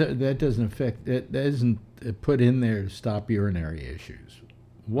that doesn't affect. That isn't put in there to stop urinary issues.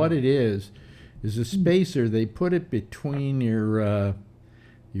 What it is a spacer. They put it between your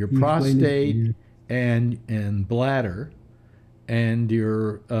prostate and bladder, and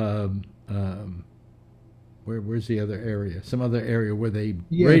your where's the other area? Some other area where they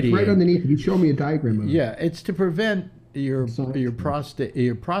radiate. It's right underneath. You showed me a diagram of it. Yeah, it's to prevent your prostate.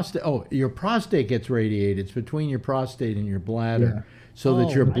 Your prostate gets radiated. It's between your prostate and your bladder, so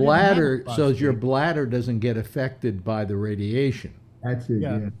that your I didn't have a bladder doesn't get affected by the radiation. That's it.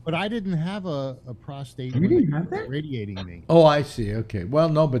 Yeah. But I didn't have a prostate. You when didn't they have were that? radiating me. Oh, I see. Okay. Well,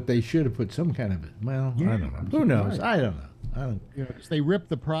 no, but they should have put some kind of it. Well, I don't know. Who knows? I don't know. Because they ripped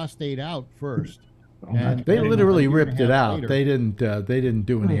the prostate out first. And They and literally a year and a ripped it half out. later- They didn't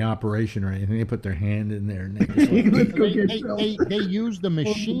do any operation or anything. They put their hand in there and they just Let's go get Phil. they used the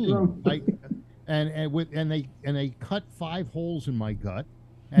machine drum. like and they cut 5 holes in my gut,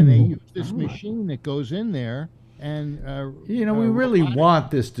 and they used this machine that goes in there and we really want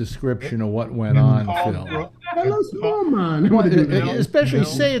this description of what went on, Phil. Hello, small man. Well, especially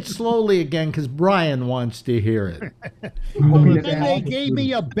say it slowly again, because Brian wants to hear it. and they gave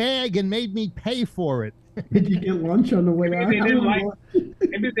me a bag and made me pay for it. Did you get lunch on the way out? Maybe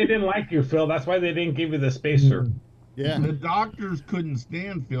they didn't like you, Phil. That's why they didn't give you the spacer. Yeah. The doctors couldn't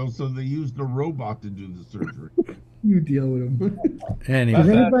stand Phil, so they used a robot to do the surgery. You deal with him. Anyway, Does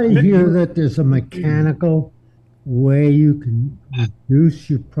anybody hear that there's a mechanical way you can reduce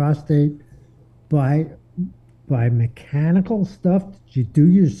your prostate by mechanical stuff that you do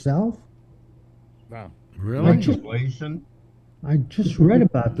yourself? Wow. really? Legislation. I just read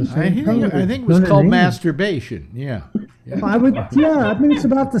about this. I think it was called masturbation. Yeah. I mean, it's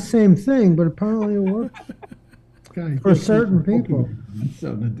about the same thing, but apparently it works for certain people. That's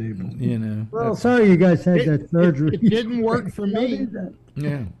on the table. Well, sorry you guys had that surgery. It didn't work for me.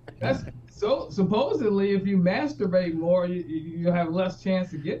 Yeah. That's so supposedly if you masturbate more, you have less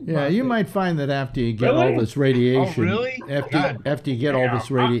chance to get. Yeah, you might find that after you get all this radiation. Oh, really? After you get all this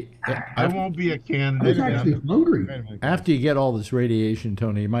I won't be a I was candidate. actually hungry. after you get all this radiation,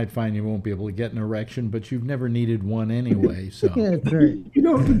 Tony, you might find you won't be able to get an erection, but you've never needed one anyway. So Yeah, that's right. You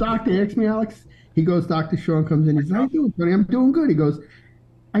know what the doctor asked me, Alex? He goes, Dr. Sean comes in. He says, how you doing, Tony? I'm doing good. He goes,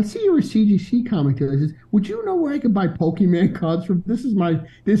 I see you're a CGC comic today. He says, would you know where I can buy Pokemon cards from? This is my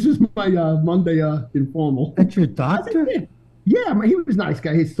Monday informal. That's your doctor? Yeah, he was a nice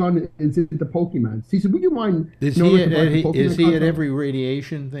guy. His son is into Pokemon. He said, would you mind? is knowing he where I can buy is Pokemon he cards at from?" every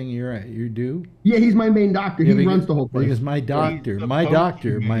radiation thing you do? Yeah, he's my main doctor. Yeah, He runs the whole place. Because my doctor, He's my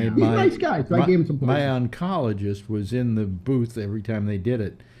Pokemon. He's a nice guy, so I gave him some my pointers. oncologist was in the booth every time they did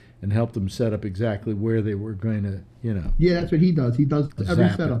it and helped them set up exactly where they were going to, Yeah, that's what he does. He does every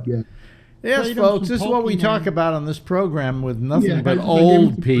Zap it. setup, yeah. Yes, Played him folks, some this is what we Pokemon. talk about on this program with nothing Yeah, but I gave him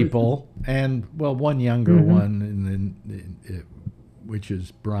old some people and, well, one younger one, which is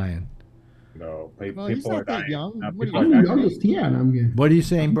Brian. No, Well, he's people are not that dying. young. What People are are I'm you- the dying. youngest, yeah, and I'm good. What are you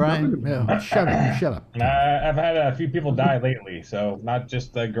saying, Brian? Oh, shut up. I've had a few people die lately, so not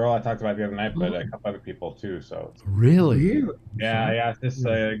just the girl I talked about the other night, but a couple other people too. So Really? yeah, it's just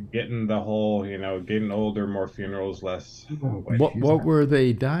getting the whole, getting older, more funerals, less. What were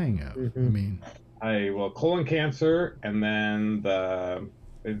they dying of? I mean, Colon cancer, and then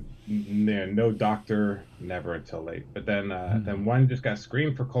no doctor, never until late. But then one just got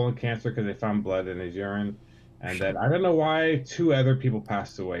screened for colon cancer because they found blood in his urine, and then I don't know why 2 other people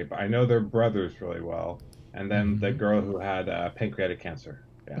passed away, but I know their brothers really well. And then the girl who had pancreatic cancer.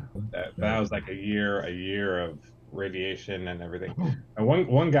 Yeah, that was like a year of radiation and everything. And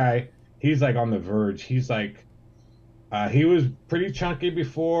one guy, he's like on the verge. He's like, he was pretty chunky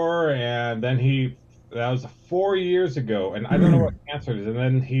before, and then that was 4 years ago, and I don't know what cancer it is. And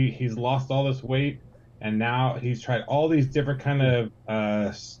then he's lost all this weight, and now he's tried all these different kind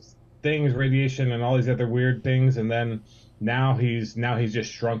of things, radiation, and all these other weird things. And then now he's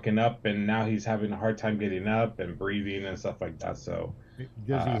just shrunken up, and now he's having a hard time getting up and breathing and stuff like that. So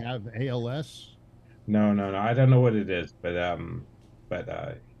Does he have ALS? no, I don't know what it is, but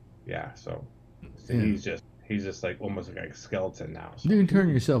yeah. So Yeah. he's just like almost like a skeleton now. So. you can turn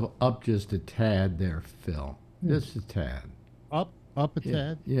yourself up just a tad there, Phil. Just a tad. Up a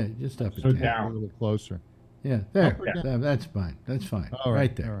tad? Yeah, just up a So tad. A down. little closer. Yeah, there. Up or down? That's fine. That's fine. All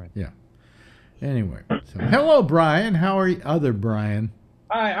right, there. all right. Yeah. Anyway, so hello, Brian. How are you, other Brian?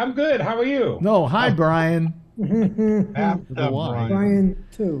 Hi, I'm good. How are you? No, hi, Brian. Bathtub, why? Brian. Brian,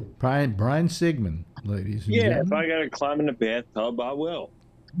 too. Brian Sigmund, ladies and Yeah, if gentlemen. I gotta climb in the bathtub, I will.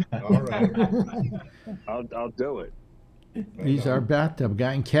 All right. I'll do it. He's our bathtub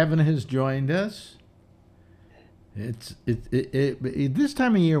guy, and Kevin has joined us. It's this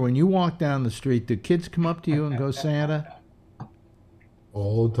time of year when you walk down the street, do kids come up to you and go Santa?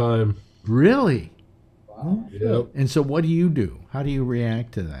 All the time. Really? Yep. And so, what do you do? How do you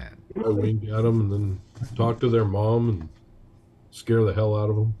react to that? I wink at them and then talk to their mom and scare the hell out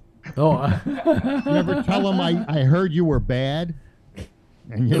of them. Oh, You ever tell him I heard you were bad?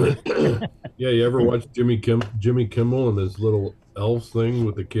 And you Yeah, you ever watch Jimmy Kimmel and his little elves thing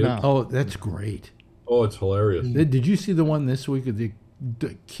with the kids? No. oh, that's great. Oh, it's hilarious. Did you see the one this week? The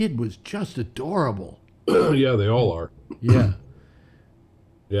kid was just adorable. Yeah, they all are. Yeah.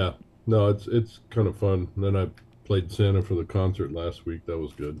 Yeah. No, it's kind of fun. And then I played Santa for the concert last week. That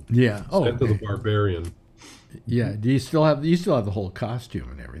was good. Yeah. Oh, Santa the Barbarian. yeah. Do you still have the whole costume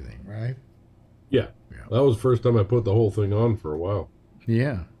and everything, right? Yeah. That was the first time I put the whole thing on for a while.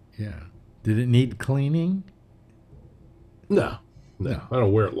 Yeah, yeah. Did it need cleaning? No. I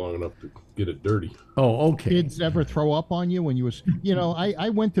don't wear it long enough to get it dirty. Oh, okay. Kids ever throw up on you when you was, I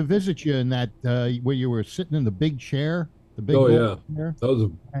went to visit you in that where you were sitting in the big chair, the big chair. That was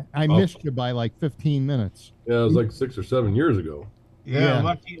I missed you by like 15 minutes. Yeah, it was like 6 or 7 years ago. Yeah.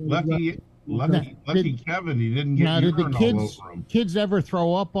 Lucky Kevin, he didn't get did the urine kids all over him. kids ever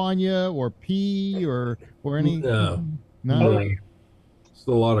throw up on you or pee or any? No. No.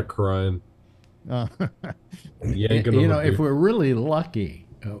 Still a lot of crying. Yanking You on know, the if we're really lucky,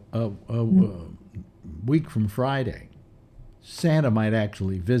 a week from Friday, Santa might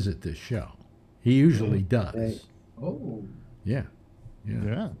actually visit this show. He usually does. Oh. Yeah.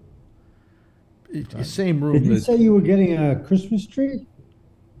 Yeah. Same room. Did you say you were getting a Christmas tree?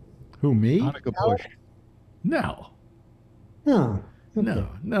 Who, me? Hanukkah bush. No. No. No.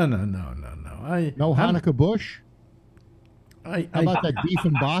 No Hanukkah bush. How about that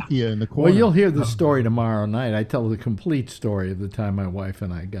Diefenbachia in the corner? Well, you'll hear the story tomorrow night. I tell the complete story of the time my wife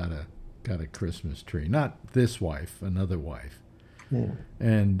and I got a Christmas tree. Not this wife, another wife. Yeah.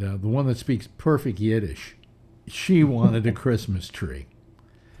 And the one that speaks perfect Yiddish, she wanted a Christmas tree.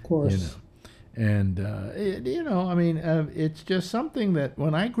 Of course. You know. And it's just something that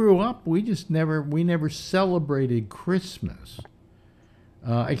when I grew up, we never celebrated Christmas.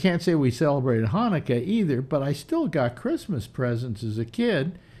 I can't say we celebrated Hanukkah either, but I still got Christmas presents as a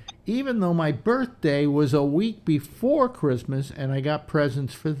kid, even though my birthday was a week before Christmas, and I got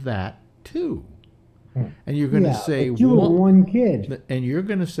presents for that too. And you're going to say, but you were one kid. And you're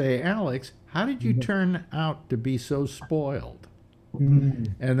going to say, Alex, how did you turn out to be so spoiled?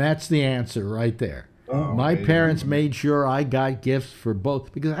 Mm. And that's the answer right there. My parents made sure I got gifts for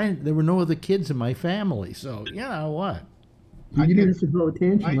both because there were no other kids in my family. So, you know what? You didn't have to throw a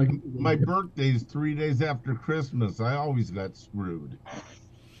tantrum. My birthday's 3 days after Christmas. I always got screwed.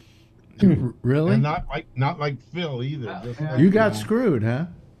 Really? And not like Phil either. Just like You got screwed, huh?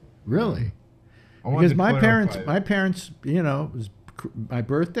 Really? Because my parents, it was my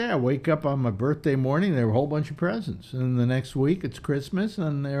birthday. I wake up on my birthday morning. There were a whole bunch of presents, and the next week it's Christmas,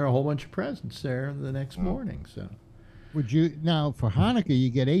 and there are a whole bunch of presents there the next morning. So, would you now for Hanukkah? You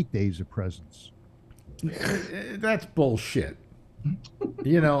get 8 days of presents. That's bullshit.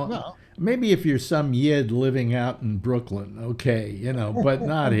 Maybe if you're some Yid living out in Brooklyn, okay, but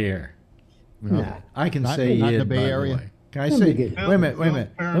not here. No. I can Not say in the Yid, Bay by the Area? way. Can I say? Wait a minute.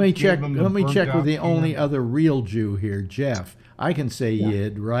 Let me check. Let me check with the only other real Jew here, Jeff. I can say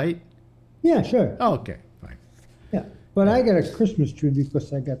Yid, right? Yeah, sure. Oh, okay, fine. Yeah, but I got a Christmas tree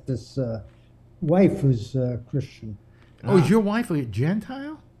because I got this wife who's Christian. Oh, is your wife a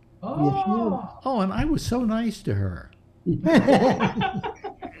Gentile? Oh. Oh, and I was so nice to her.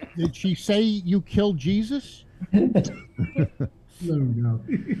 Did she say you killed Jesus? No.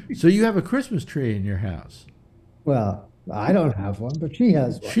 So you have a Christmas tree in your house? Well, I don't have one, but she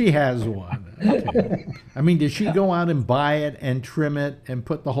has one. She has one. Okay. I mean, did she go out and buy it and trim it and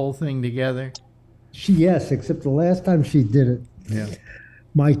put the whole thing together? Yes, except the last time she did it, yeah,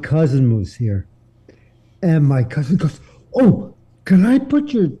 my cousin was here. And my cousin goes, "Oh, can I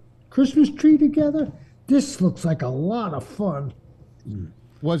put your Christmas tree together? This looks like a lot of fun."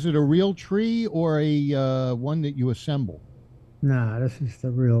 Was it a real tree or a one that you assemble? Nah, this is the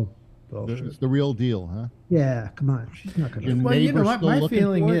real bullshit. It's the real deal, huh? Yeah, come on. She's not gonna. Well,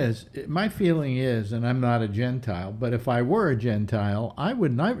 my feeling is, and I'm not a Gentile, but if I were a Gentile, I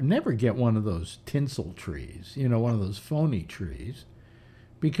would never get one of those tinsel trees, one of those phony trees,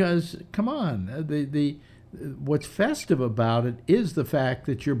 because come on, what's festive about it is the fact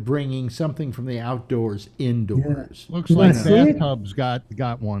that you're bringing something from the outdoors indoors. Yeah. Looks like Bathtub's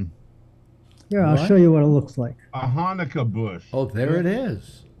got one. Yeah, I'll show you what it looks like. A Hanukkah bush. Oh, there it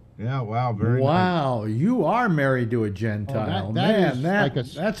is. Yeah, wow, very nice. Wow, you are married to a Gentile.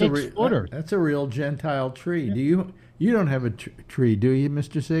 That's a real Gentile tree. Do you don't have a tree, do you,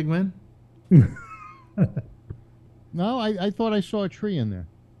 Mr. Sigmund? No, I thought I saw a tree in there.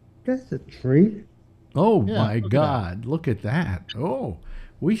 That's a tree. Oh my God! Look at that. Oh,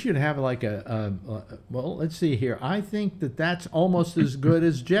 we should have like well, let's see here. I think that's almost as good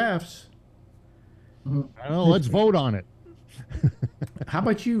as Jeff's. I don't know. Let's vote on it. How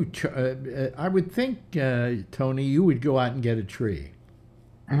about you? I would think, Tony, you would go out and get a tree.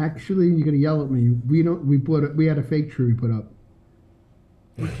 Actually, you're gonna yell at me. We had a fake tree we put up.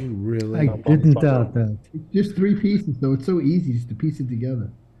 Did you really? I didn't doubt that. Just 3 pieces, though. It's so easy just to piece it together.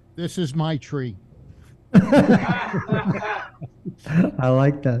 This is my tree. I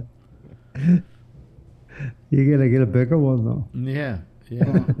like that. You gotta get a bigger one though. Yeah.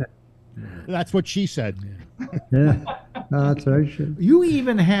 That's what she said. Yeah, no, that's very true. You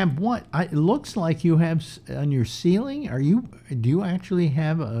even have what? It looks like you have on your ceiling. Do you actually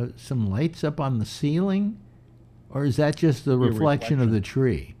have some lights up on the ceiling, or is that just the reflection of the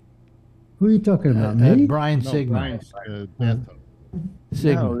tree? Who are you talking about? Me? Brian No, Sigma. Brian's, bathtub.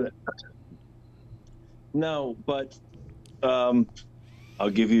 Sigma. No, but I'll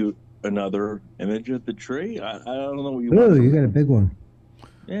give you another image of the tree. I don't know what you want. Oh, you got a big one.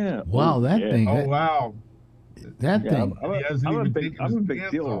 Yeah. Wow, that thing. Oh wow. That thing. I'm a big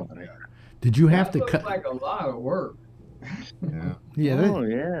deal around here. Did you have That to looks cut? like a lot of work. Yeah. Yeah. Oh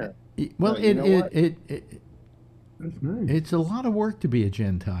yeah. Well, you know what? That's nice. it's a lot of work to be a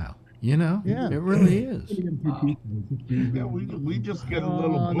Gentile. You know. Yeah. It really is. Yeah, we just get a Oh,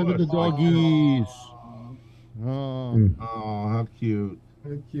 little look at bush. the doggies. Oh, Oh, how cute.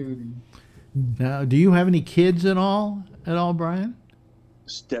 A cutie. Now, do you have any kids at all? Brian?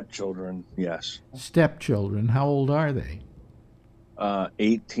 Stepchildren, yes. Stepchildren. How old are they?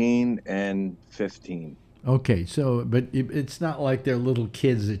 18 and 15. Okay, so but it's not like they're little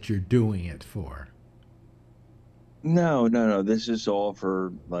kids that you're doing it for. No. This is all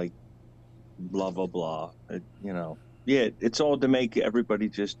for like blah blah blah. Yeah, it's all to make everybody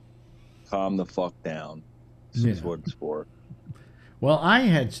just calm the fuck down. This is what it's for. Well, I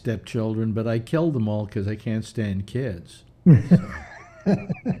had stepchildren, but I killed them all because I can't stand kids.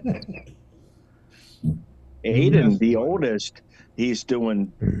 Aiden, the oldest, he's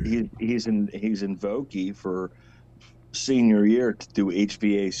in Vokey for senior year to do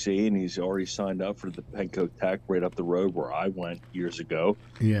HVAC, and he's already signed up for the Penco Tech right up the road where I went years ago.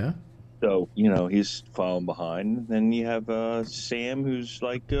 Yeah. So, he's following behind. Then you have Sam, who's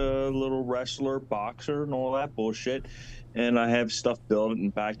like a little wrestler, boxer, and all that bullshit. And I have stuff built in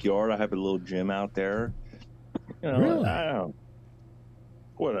the backyard. I have a little gym out there. Really? I don't know.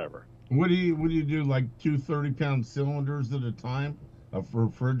 Whatever. What do you do? Like 2 30-pound cylinders at a time of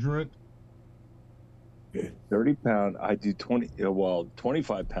refrigerant? 30-pound. I do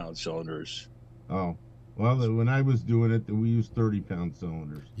 25-pound cylinders. Oh, well, when I was doing it, we used 30-pound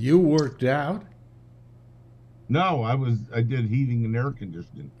cylinders. You worked out? No, I did heating and air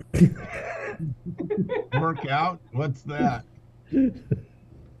conditioning. Work out? What's that?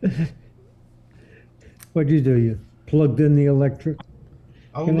 What'd you do? You plugged in the electric?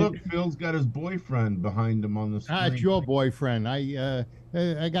 Oh, look, Phil's got his boyfriend behind him on the screen. it's your boyfriend. I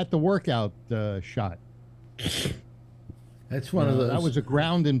got the workout shot. That's one of those. That was a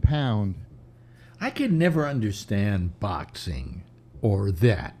ground and pound. I could never understand boxing or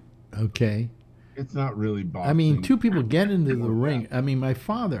that. Okay. It's not really boxing. I mean, two people get into the ring. I mean, my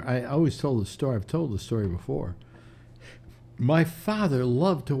father, I always told the story. I've told the story before. My father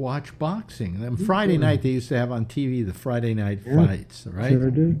loved to watch boxing. And Friday night, they used to have on TV the Friday night fights, right?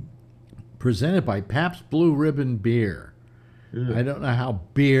 Sure do. Presented by Pabst Blue Ribbon Beer. Yeah. I don't know how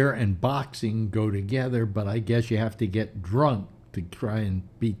beer and boxing go together, but I guess you have to get drunk to try and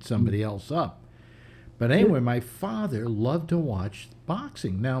beat somebody else up. But anyway, my father loved to watch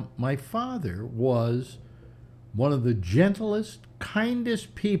boxing. Now, my father was one of the gentlest,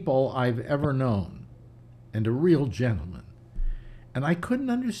 kindest people I've ever known, and a real gentleman. And I couldn't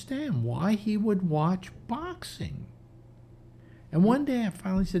understand why he would watch boxing. And one day I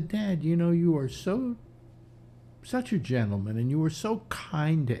finally said, Dad, you are such a gentleman, and you were so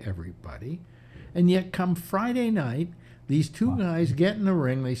kind to everybody. And yet come Friday night, these two guys get in the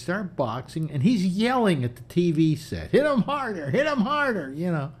ring, they start boxing, and he's yelling at the TV set, hit him harder,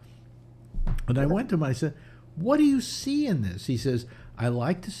 And I went to him, I said, what do you see in this? He says, I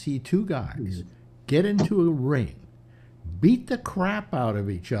like to see two guys get into a ring, beat the crap out of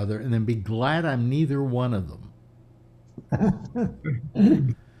each other, and then be glad I'm neither one of them.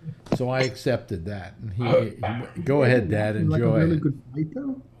 So I accepted that. And he go ahead, Dad, enjoy like a really it. good fight,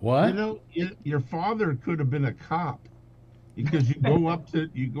 though? What? Your father could have been a cop, because you go up to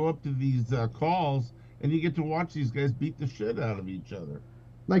these calls and you get to watch these guys beat the shit out of each other.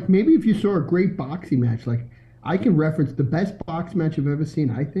 Like maybe if you saw a great boxing match, like I can reference the best boxing match I've ever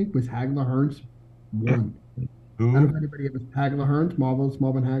seen. I think was Hagler Hearns 1. Who? I don't know if anybody ever Hagler Hearns, Marvel's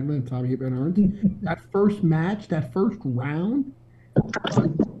Marvin Hagler and Tommy Hagler Hearns. That first match, that first round,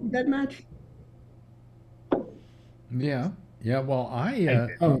 that match. Yeah. Well,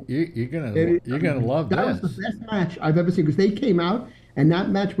 you're gonna love that this. That was the best match I've ever seen, because they came out and that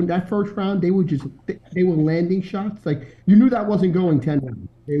match, when that first round, they were landing shots like you knew that wasn't going 10 rounds.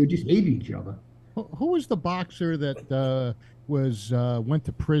 They would just hate each other. Who was the boxer that went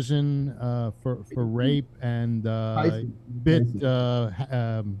to prison for rape and bit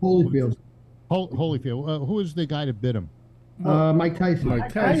Holyfield? Holyfield. Who was the guy that bit him? Mike Tyson.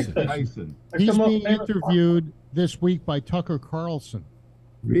 Mike Tyson. Tyson. He's being interviewed this week by Tucker Carlson.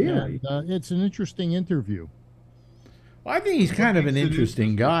 Really? And, it's an interesting interview. Well, I think he's kind of an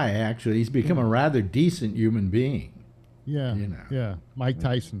interesting guy, actually. He's become a rather decent human being. Yeah. You know. Yeah. Mike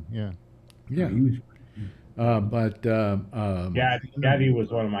Tyson. Yeah. Yeah. He was. Gaddy was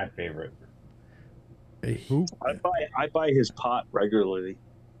one of my favorites. Who? I buy his pot regularly.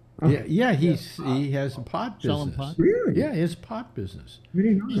 Yeah, he has a pot business. Selling pot? Really? Yeah, his pot business.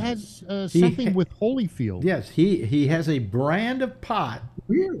 Really nice. He has something with Holyfield. Yes, he has a brand of pot.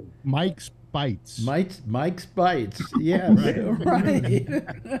 Really? Mike's Bites. Mike's Bites. Yeah, right.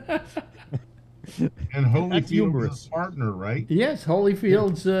 And Holyfield's partner, right? Yes,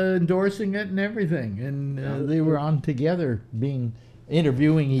 Holyfield's endorsing it and everything, and they were on together,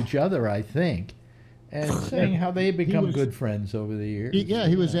 interviewing each other, I think, and saying how they become good friends over the years.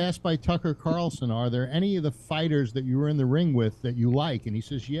 He was asked by Tucker Carlson, "Are there any of the fighters that you were in the ring with that you like?" And he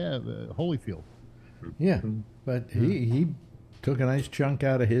says, "Yeah, Holyfield." Yeah, but he took a nice chunk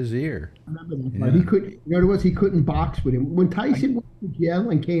out of his ear. I remember that. Yeah. He couldn't. You know what it was? He couldn't box with him. When Tyson went to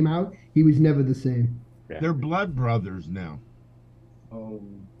jail and came out, he was never the same. Yeah. They're blood brothers now.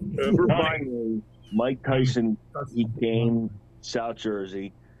 Finally, Mike Tyson, he came South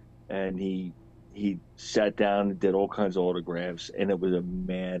Jersey, and he sat down and did all kinds of autographs, and it was a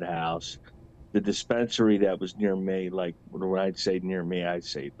madhouse. The dispensary that was near me, like when I'd say near me, I'd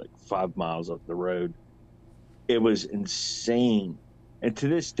say like 5 miles up the road. It was insane. And to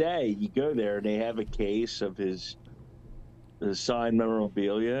this day, you go there and they have a case of his signed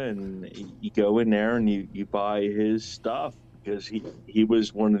memorabilia, and you go in there and you buy his stuff because he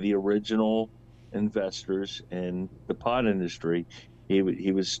was one of the original investors in the pot industry. He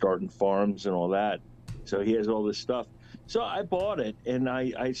was starting farms and all that. So he has all this stuff. So I bought it, and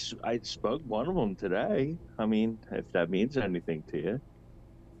I spoke one of them today. I mean, if that means anything to you.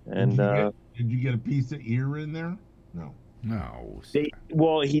 And did you get a piece of ear in there? No. No. He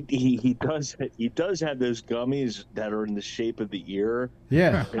does have those gummies that are in the shape of the ear.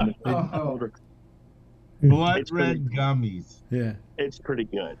 Yeah. Blood red gummies. Yeah. It's pretty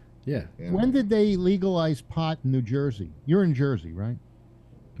good. Yeah. When did they legalize pot in New Jersey? You're in Jersey, right?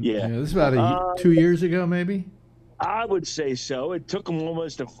 Yeah. This is about 2 years ago, maybe. I would say so. It took them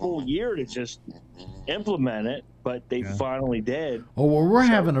almost a full year to just implement it, but they finally did. Oh, well, we're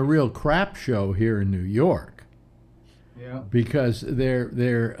having a real crap show here in New York. Yeah. Because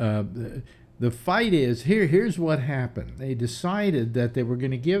the fight is here's what happened. They decided that they were going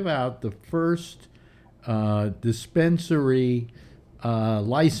to give out the first dispensary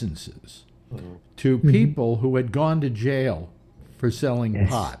licenses to people who had gone to jail for selling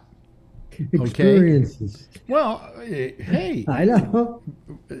pot. Experiences. Well, hey, I know.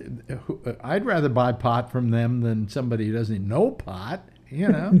 I'd rather buy pot from them than somebody who doesn't know pot, you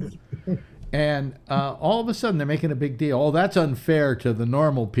know. And all of a sudden they're making a big deal. Oh, that's unfair to the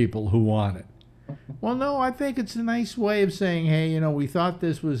normal people who want it. Well, no, I think it's a nice way of saying, hey, you know, we thought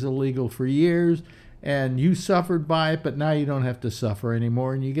this was illegal for years, and you suffered by it, but now you don't have to suffer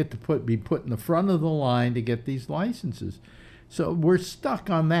anymore, and you get to be put in the front of the line to get these licenses. So we're stuck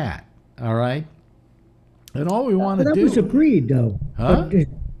on that. All right, and all we want to do. That was agreed, though. Huh?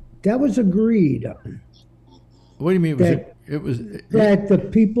 That was agreed. What do you mean? It was that the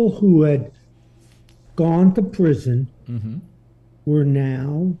people who had gone to prison were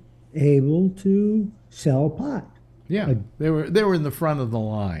now able to sell pot. Yeah, they were in the front of the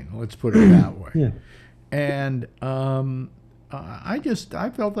line. Let's put it that way. Yeah, and I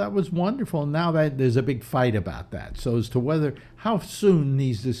felt that was wonderful. Now that there's a big fight about that. So as to how soon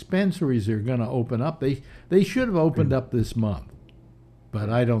these dispensaries are going to open up, they should have opened up this month, but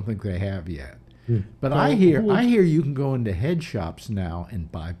I don't think they have yet. But I hear you can go into head shops now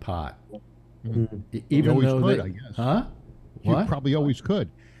and buy pot. Even though I guess. Huh? You What? probably always could.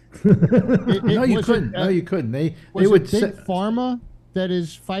 No, you couldn't. No, you couldn't. They would Big Pharma that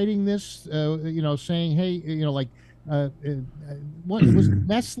is fighting this. Saying, hey, like. What was it,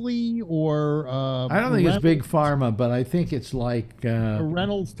 Nestle or I don't think it's Big Pharma, but I think it's like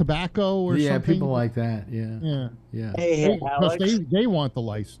Reynolds Tobacco or something. people like that. Yeah. Hey, Alex. They want the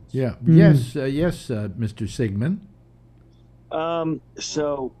license. Yeah. Yes, Mr. Sigmund.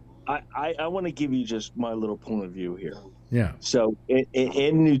 So I want to give you just my little point of view here. Yeah. So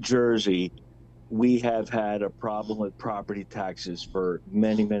in New Jersey, we have had a problem with property taxes for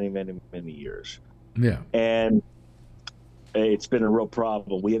many, many, many, many years. Yeah. And it's been a real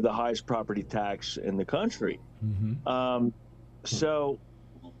problem. We have the highest property tax in the country. So,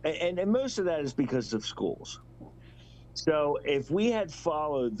 and most of that is because of schools. So if we had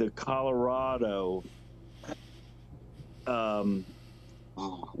followed the Colorado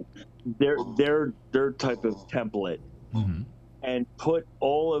their type of template, and put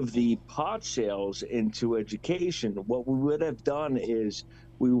all of the pot sales into education, what we would have done is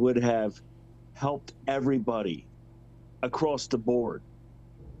we would have helped everybody across the board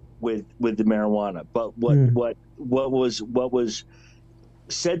with the marijuana. But what was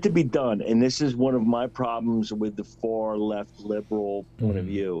said to be done, and this is one of my problems with the far left liberal point of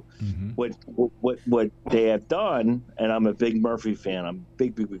view, what they have done, and I'm a big Murphy fan, I'm a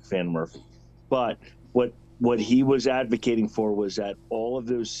big fan of Murphy, but what he was advocating for was that all of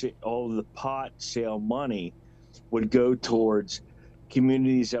the pot sale money would go towards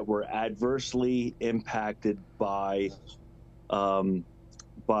communities that were adversely impacted by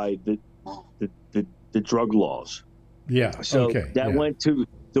the drug laws. Yeah. So that went to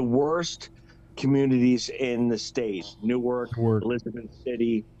the worst communities in the state: Newark, Elizabeth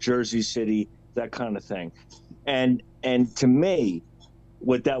City, Jersey City, that kind of thing. And to me,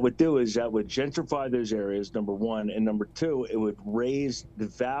 what that would do is that would gentrify those areas, number one, and number two, it would raise the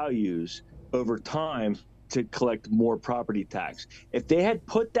values over time to collect more property tax. If they had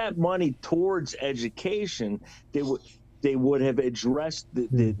put that money towards education, they would have addressed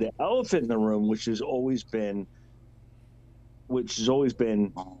the elephant in the room, which has always been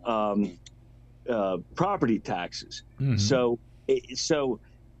property taxes. So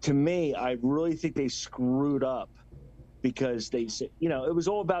to me, I really think they screwed up, because they said, it was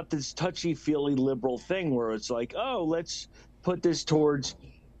all about this touchy-feely liberal thing where it's like, oh, let's put this towards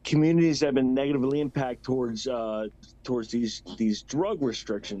communities that have been negatively impacted towards these drug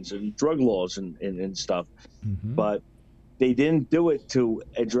restrictions and drug laws and stuff. But they didn't do it to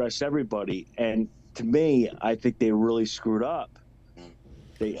address everybody. And to me, I think they really screwed up.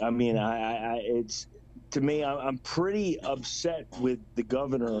 I'm pretty upset with the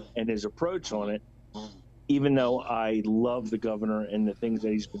governor and his approach on it, even though I love the governor and the things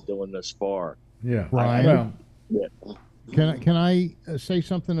that he's been doing thus far. Yeah. Brian, can I say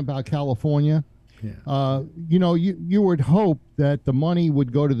something about California? Yeah. You would hope that the money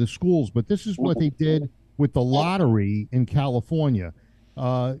would go to the schools, but this is what they did with the lottery in California.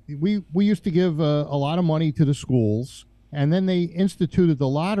 We used to give a lot of money to the schools, and then they instituted the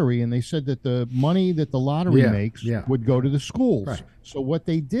lottery, and they said that the money that the lottery makes would go to the schools. Right. So what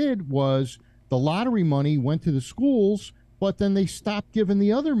they did was the lottery money went to the schools, but then they stopped giving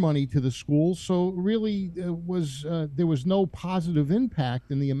the other money to the schools. So really, there was no positive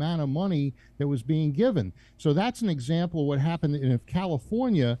impact in the amount of money that was being given. So that's an example of what happened. And if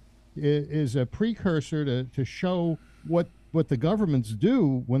California is a precursor to show what the governments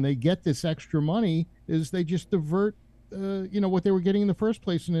do when they get this extra money, is they just divert what they were getting in the first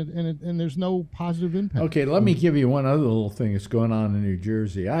place, and there's no positive impact. Okay, let me give you one other little thing that's going on in New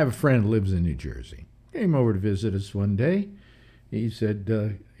Jersey. I have a friend who lives in New Jersey. Came over to visit us one day. He said,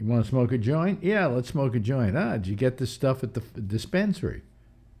 you want to smoke a joint? Yeah, let's smoke a joint. Did you get this stuff at the dispensary?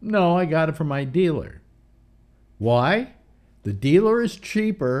 No, I got it from my dealer. Why? The dealer is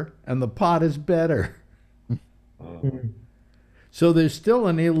cheaper and the pot is better. So there's still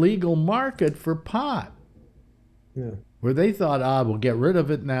an illegal market for pot. Yeah. Where they thought, we'll get rid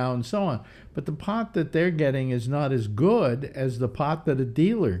of it now and so on. But the pot that they're getting is not as good as the pot that a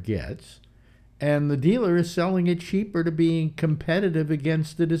dealer gets. And the dealer is selling it cheaper to be competitive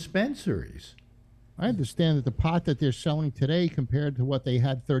against the dispensaries. I understand that the pot that they're selling today compared to what they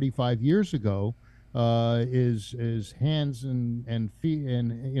had 35 years ago is hands and feet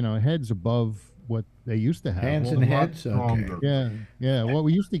and heads above what they used to have. Hands and heads? Okay. Yeah. What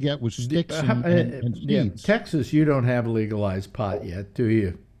we used to get was sticks and seeds. Yeah. Texas, you don't have legalized pot yet, do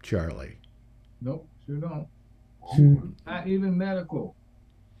you, Charlie? Nope, sure don't. Not even medical.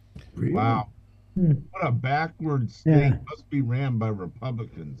 Wow. What a backwards state. Must be ran by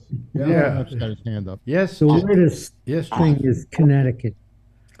Republicans. Yeah. Got his hand up. Yes. The weirdest thing is Connecticut.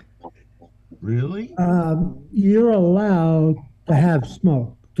 Really? You're allowed to have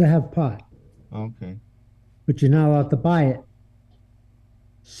smoke, to have pot. Okay. But you're not allowed to buy it.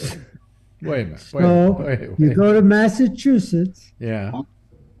 Wait a minute. So you go to Massachusetts. Yeah.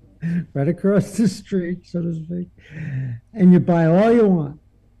 Right across the street, so to speak, and you buy all you want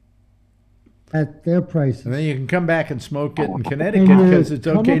at their prices. And then you can come back and smoke it in Connecticut because it's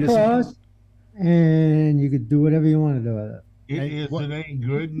okay to smoke. And you could do whatever you want to do with it. Is it any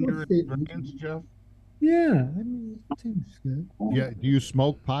good in your experience, Jeff? Yeah, I mean, it seems good. Yeah, do you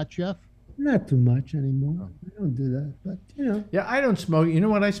smoke pot, Jeff? Not too much anymore. I don't do that, but Yeah, I don't smoke. You know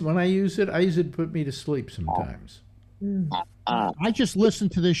what? When I use it to put me to sleep sometimes. Yeah. I just listen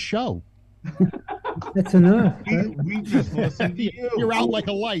to this show. That's enough. Right? We just listen to you. You're out like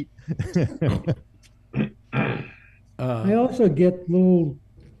a light. I also get little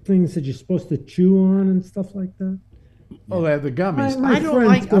things that you're supposed to chew on and stuff like that. Oh, they have the gummies. My I don't friends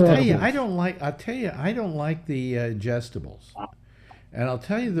like. go I'll tell up you. with- I don't like. I'll tell you. I don't like the ingestibles. And I'll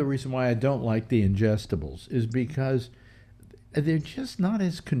tell you the reason why I don't like the ingestibles is because they're just not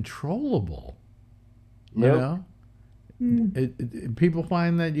as controllable. You Nope. know. People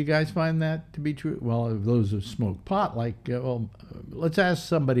find that. You guys find that to be true. Well, those who smoke pot, like, let's ask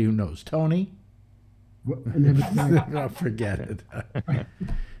somebody who knows. Tony. I never tried. No, forget it.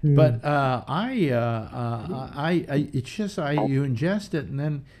 But it's just you ingest it and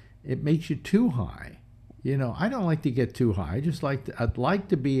then it makes you too high. You know, I don't like to get too high. I'd like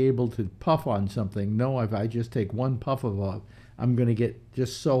to be able to puff on something. No, if I just take one puff of it, I'm going to get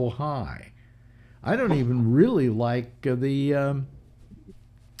just so high. I don't even really like the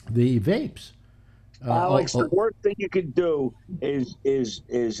vapes. Alex, the worst thing you could do is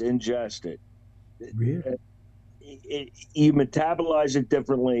ingest it. Really? You metabolize it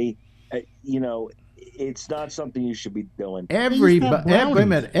differently. You know, it's not something you should be doing. Everybody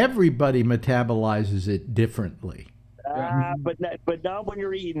metabolizes it differently. But not when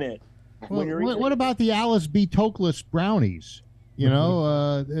you're eating it. Well, what about the Alice B. Toklas brownies? You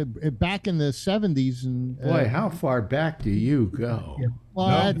know, back in the 70s. And boy, how far back do you go? Well,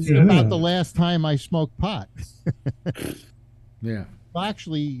 that's about the last time I smoked pot. Yeah. Well,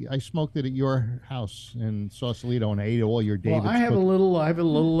 actually, I smoked it at your house in Sausalito, and I ate all your David's. Well, I have a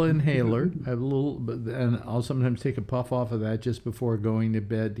little inhaler. I have a little, and I'll sometimes take a puff off of that just before going to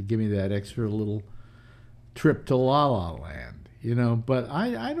bed to give me that extra little trip to La La Land. You know, but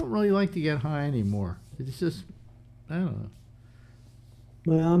I don't really like to get high anymore. It's just, I don't know.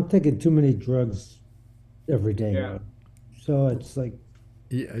 Well, I'm taking too many drugs every day. Yeah. So it's like,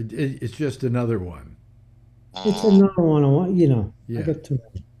 Yeah, it's just another one. it's another one I want, you know. Yeah. I got too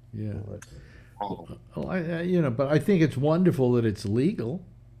many. Yeah. Well, you know, but I think it's wonderful that it's legal.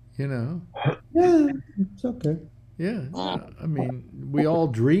 You know. Yeah, it's okay. Yeah. I mean, we all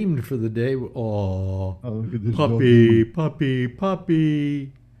dreamed for the day. Oh, look at this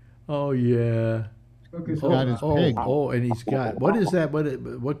puppy. Oh yeah. Okay, He's got his pig. And he's got, what is that?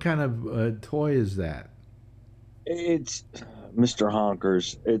 What kind of toy is that? It's Mr.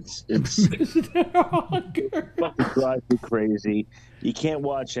 Honkers. It's fucking drives me crazy. You can't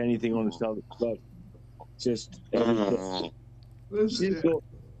watch anything on the television, but just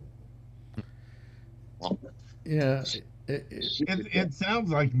Yeah. It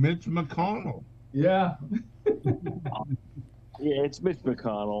sounds like Mitch McConnell. Yeah. Yeah, it's Mitch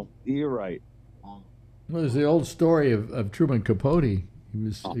McConnell. You're right. Well, there's the old story of Truman Capote. He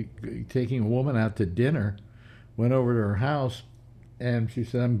was taking a woman out to dinner, went over to her house, and she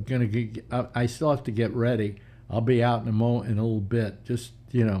said, I still have to get ready. I'll be out in a little bit. Just,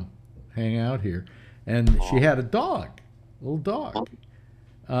 you know, hang out here. And she had a little dog.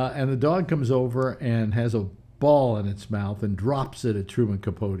 And the dog comes over and has a ball in its mouth and drops it at Truman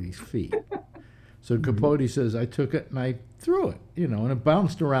Capote's feet. So Capote says, I took it and I threw it, you know, and it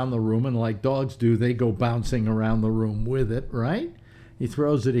bounced around the room, and like dogs do, they go bouncing around the room with it, right? He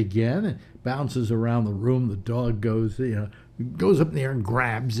throws it again and bounces around the room. The dog goes, you know, goes up there and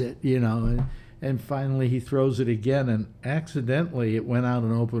grabs it, you know, and finally he throws it again, and accidentally it went out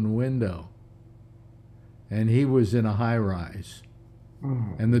an open window. And he was in a high rise,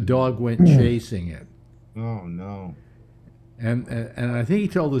 and the dog went chasing it. Oh no! And I think he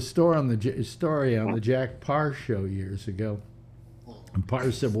told the story on the Jack Parr show years ago. And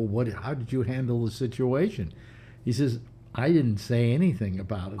Parr said, "Well, how did you handle the situation?" He says, "I didn't say anything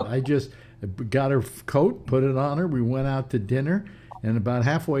about it. I just got her coat, put it on her. We went out to dinner, and about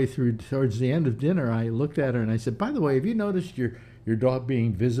halfway through, towards the end of dinner, I looked at her and I said, "By the way, have you noticed your dog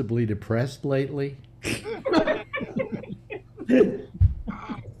being visibly depressed lately?"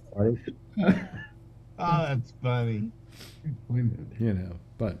 Oh, that's funny. You know,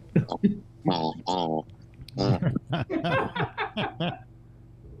 but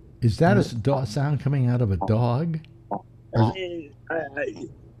is that a sound coming out of a dog? I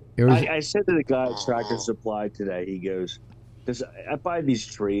said to the guy at Tractor Supply today, he goes, because I buy these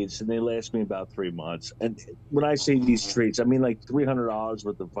treats and they last me about 3 months. And when I say these treats, I mean like $300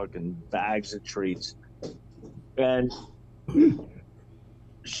 worth of fucking bags of treats. And, you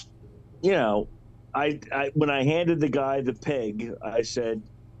know, I when I handed the guy the pig, I said,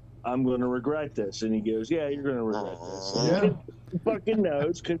 I'm going to regret this. And he goes, yeah, you're going to regret this. Yeah. He fucking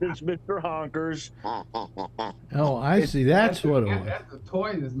knows because it's Mr. Honkers. Oh, I see. That's what it was. That's the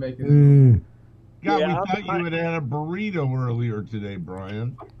toy that's making it. God, Yeah, we thought you had had a burrito earlier today,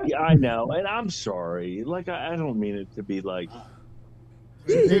 Brian. Yeah, I know. And I'm sorry. Like, I don't mean it to be like.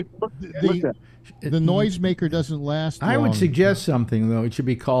 The noisemaker doesn't last I would long. suggest something, though. It should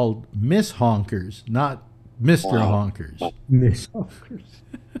be called Miss Honkers, not Mr. Honkers. Miss Honkers.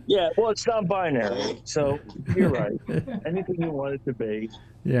 Yeah, well, it's non-binary, so you're right. Anything you want it to be,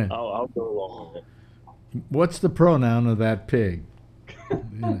 Yeah. I'll go along with it. What's the pronoun of that pig?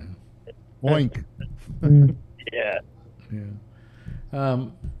 Yeah. Oink. Yeah.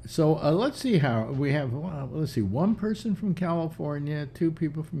 So let's see how we have. Let's see, one person from California, two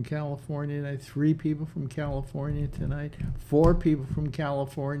people from California tonight, three people from California tonight, four people from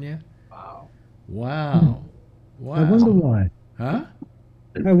California. Wow. I wonder why. Huh?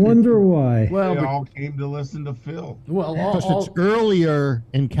 I wonder why. Well, They all came to listen to Phil. well, Because it's earlier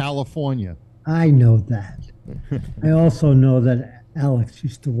in California. I know that. I also know that Alex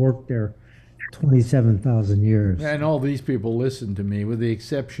used to work there 27,000 years. and all these people listen to me, with the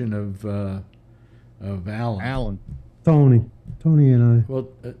exception of Alan. Tony and I. Well,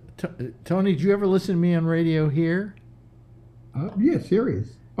 Tony, did you ever listen to me on radio here? Yeah, Sirius.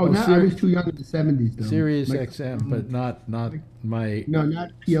 Oh, Oh, no, I was too young in the 70s, though. Sirius Like, XM, but not my. No,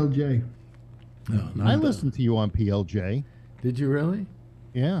 not PLJ. No, not I the- listened to you on PLJ. Did you really?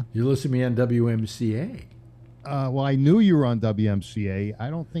 Yeah. You listened to me on WMCA. Well, I knew you were on WMCA. I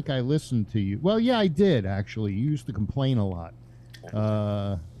don't think I listened to you. Well, yeah, I did, actually. You used to complain a lot.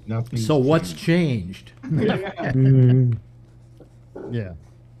 Nothing. So what's changed? Mm, Yeah.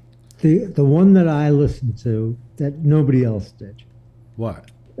 the one that I listened to that nobody else did, What?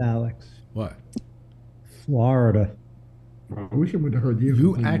 Alex, What? Florida. I wish I would have heard you.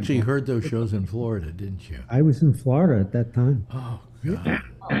 You complain actually about- heard those shows in Florida, didn't you? I was in Florida at that time. Oh God,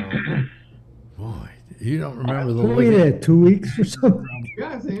 boy, you don't remember the What were you living. there, 2 weeks or something?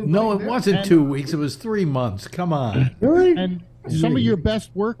 No, it wasn't 2 weeks. It was 3 months. Come on. Really? And some of your best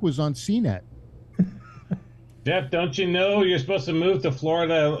work was on CNET. Jeff, don't you know you're supposed to move to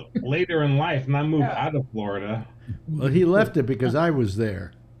Florida later in life, not move out of Florida? Well, he left it because I was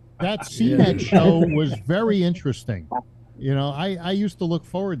there. That CNET show was very interesting. You know, I used to look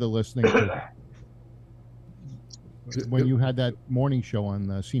forward to listening to it when you had that morning show on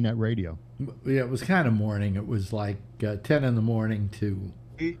CNET Radio. Yeah, it was kind of morning. It was like 10 in the morning to.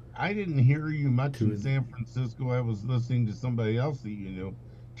 I didn't hear you much in San Francisco. I was listening to somebody else that you knew,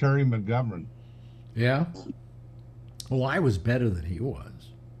 Terry McGovern. Yeah. Well, I was better than he was.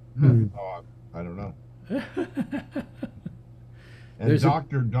 Oh, I don't know. And There's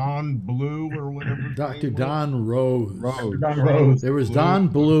Dr. Don Blue or whatever. his Dr. name Don Rose. was. Don Rose. There was Blue. Don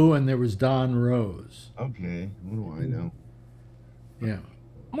Blue and there was Don Rose. Okay, what do I know? Yeah.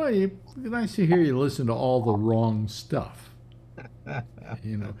 Well, nice to hear you listen to all the wrong stuff.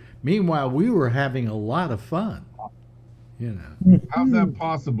 You know. Meanwhile, we were having a lot of fun. You know. How's that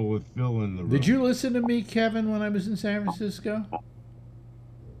possible with Phil in the room? Did you listen to me, Kevin, when I was in San Francisco?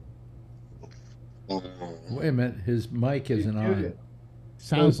 Wait a minute, his mic isn't on.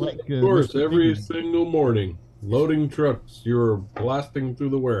 Sounds like of course, every single morning, loading trucks, you're blasting through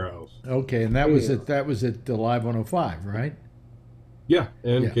the warehouse. Okay, and that was at the Live 105, right? Yeah,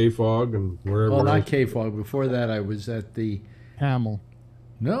 and Yeah. KFOG and wherever. Well, not else. KFOG. Before that, I was at the Camel.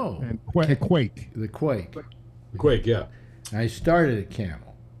 no And Quake. the Quake. Quake, yeah. I started at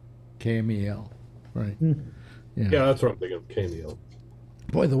Camel, KMEL, right? Yeah, that's what I'm thinking of, KMEL.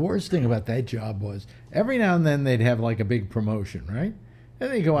 Boy, the worst thing about that job was every now and then they'd have like a big promotion, right?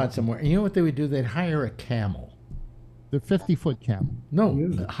 And they go out somewhere, and you know what they would do? They'd hire a camel. The 50-foot camel.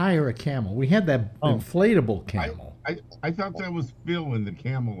 No, hire a camel. We had that inflatable camel. I thought that was Phil in the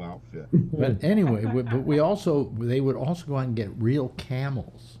camel outfit. But anyway, but they would also go out and get real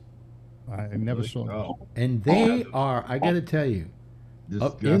camels. I never saw that. And they are, I got to tell you,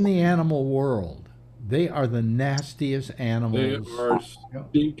 up in the animal world, they are the nastiest They animals. are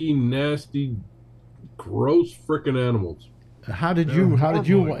stinky, nasty, gross freaking animals. How did you?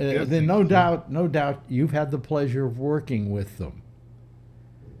 Then no doubt, you've had the pleasure of working with them.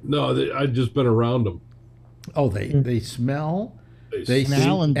 No, I've just been around them. Oh, they smell. They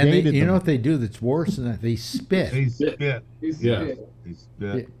smell and they, dated you know them. what they do that's worse than that? They spit. They spit. Yeah. They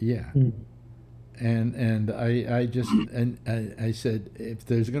spit. Yeah. And I said, if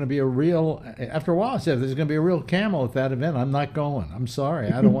there's going to be a real, after a while I said, if there's going to be a real camel at that event, I'm not going. I'm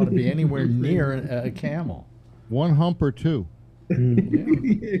sorry. I don't want to be anywhere near a camel. One hump or two.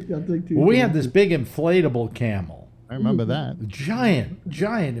 Well, we had this big inflatable camel. I remember that. Giant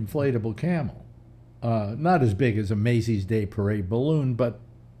inflatable camel. Not as big as a Macy's Day Parade balloon, but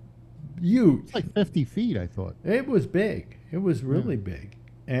huge. It's like 50 feet, I thought. It was big. It was really big.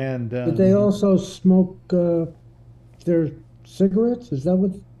 And Did they also smoke their cigarettes? Is that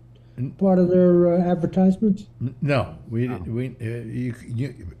what? part of their advertisements? No, you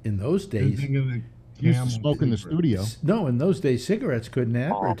in those days. Thinking of the Used to Camel smoke in the cigarette. studio. No, in those days, cigarettes couldn't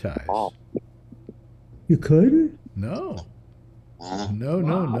advertise. You couldn't? No.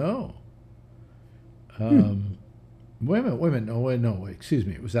 No. Wait a minute. No, excuse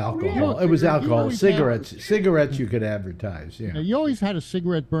me. It was alcohol. It was alcohol. Cigarettes you could advertise. Yeah. Now, you always had a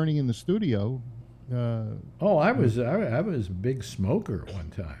cigarette burning in the studio. I was a big smoker at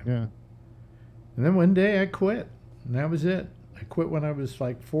one time. Yeah. And then one day I quit, and that was it. I quit when I was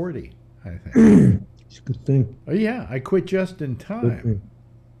like 40, I think. It's a good thing. Oh yeah, I quit just in time.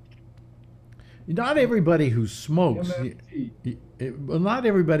 Not everybody who smokes, not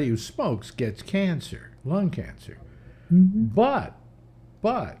everybody who smokes gets cancer, lung cancer. But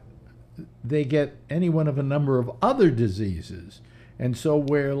they get any one of a number of other diseases. And so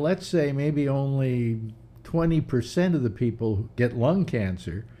where, let's say, maybe only 20% of the people get lung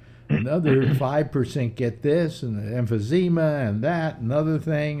cancer, another 5% get this, and the emphysema, and that, another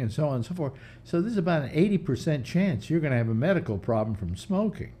thing, and so on and so forth. So there's about an 80% chance you're going to have a medical problem from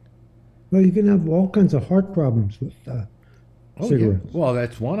smoking. Well, you can have all kinds of heart problems with cigarettes. Yeah. Well,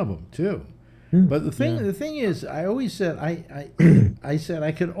 that's one of them, too. Yeah. But the thing is, I always said, I said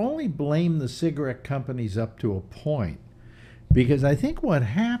I could only blame the cigarette companies up to a point, because I think what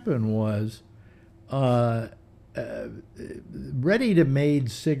happened was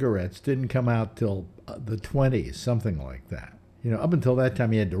ready-to-made cigarettes didn't come out till the 20s, something like that. You know, up until that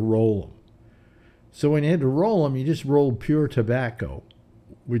time, you had to roll them. So when you had to roll them, you just rolled pure tobacco,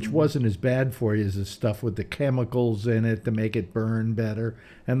 which wasn't as bad for you as the stuff with the chemicals in it to make it burn better,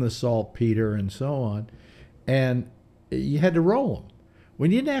 and the saltpeter and so on. And you had to roll them.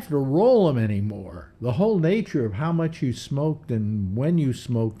 When you didn't have to roll them anymore, the whole nature of how much you smoked and when you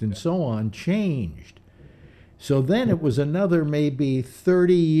smoked and so on changed. So then it was another maybe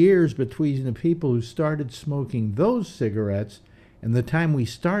 30 years between the people who started smoking those cigarettes and the time we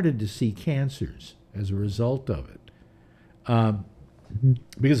started to see cancers as a result of it.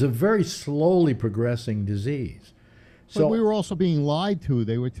 Because of very slowly progressing disease. So we were also being lied to.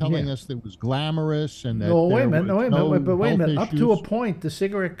 They were telling us that it was glamorous and that wait a minute. Up to a issues. point, the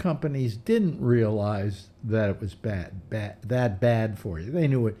cigarette companies didn't realize that it was bad for you. They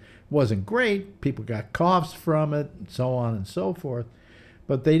knew it wasn't great. People got coughs from it, and so on and so forth.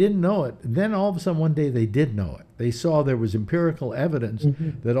 But they didn't know it. And then all of a sudden, one day, they did know it. They saw there was empirical evidence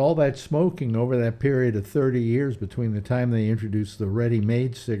that all that smoking over that period of 30 years between the time they introduced the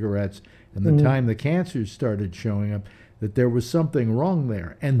ready-made cigarettes and the time the cancers started showing up, that there was something wrong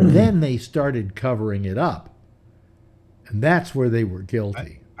there. And then they started covering it up. And that's where they were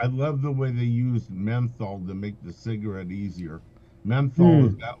guilty. I love the way they used menthol to make the cigarette easier. Menthol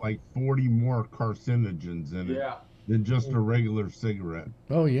has got like 40 more carcinogens in it than just a regular cigarette.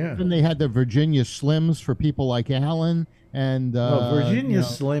 Oh, yeah. Then they had the Virginia Slims for people like Alan. And Virginia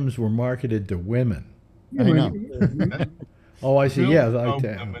Slims were marketed to women. I know. Oh, I see. Yeah, like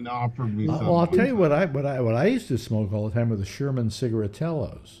that. And offered me well, I'll tell you what I used to smoke all the time were the Sherman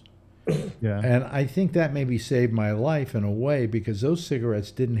Cigaratellos. Yeah. And I think that maybe saved my life in a way because those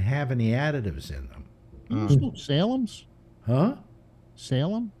cigarettes didn't have any additives in them. You smoked Salem's? Huh?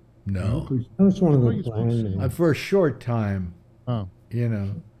 Salem? No. That was one of the brand names. For a short time. Oh. You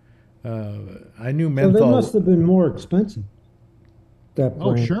know, I knew So menthol. they must have been more expensive. That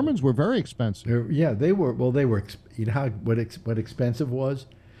Oh, brand. Sherman's were very expensive. Yeah, they were. Well, they were. You know what expensive was?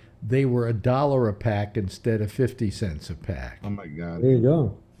 They were $1 a pack instead of 50 cents a pack. Oh my God! There you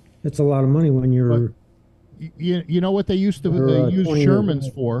go. It's a lot of money when you're. You know what they used to use 20 Sherman's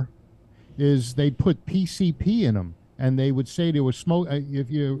years. for is they'd put PCP in them. And they would say they were smoke. If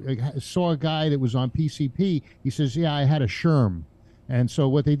you saw a guy that was on PCP, he says, "Yeah, I had a Sherm." And so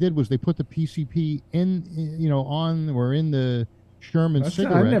what they did was they put the PCP in, on or in the Sherman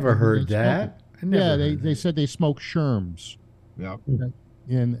cigarette. I never heard that. They said they smoked Sherms. Yeah.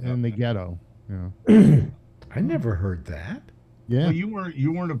 In the ghetto. Yeah. I never heard that. Yeah. Well,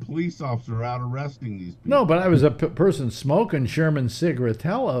 you weren't a police officer out arresting these people. No, but I was a person smoking Sherman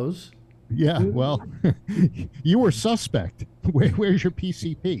Cigaratellos. Yeah, well, you were suspect. Where's your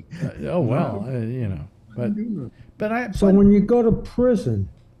PCP? So when you go to prison,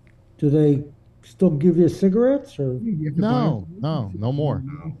 do they still give you cigarettes or? No more.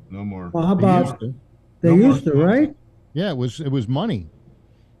 No more. Well, how about they No more used to, right? Yeah, it was money.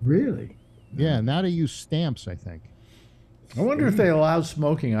 Really? Yeah, now they use stamps, I think. I wonder if they allow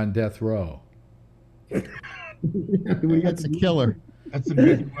smoking on death row. That's a killer. That's a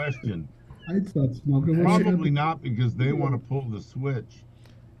good question. I'd stop smoking. Probably not because they want to pull the switch.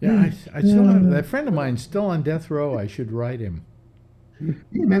 Yeah, I still have that friend of mine's still on death row. I should write him.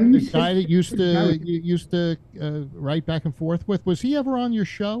 remember The guy that used to write back and forth with, was he ever on your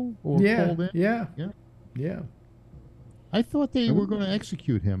show or called in? Yeah. I thought they were going to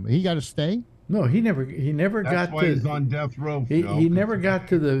execute him. He got to stay. No, he never That's got why to. he's on death row. He never got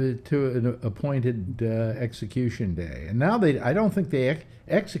to an appointed execution day, and now I don't think they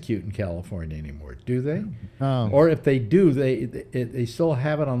execute in California anymore, do they? Oh. Or if they do, they still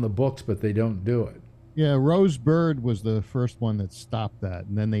have it on the books, but they don't do it. Yeah, Rose Bird was the first one that stopped that,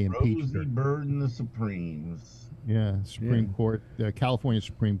 and then they impeached her. Rosie Bird and the Supremes. Yeah, Supreme Court, California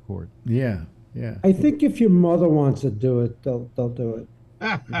Supreme Court. Yeah. I think if your mother wants to do it, they'll do it.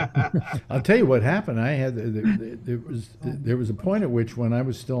 I'll tell you what happened. I had there was a point at which, when I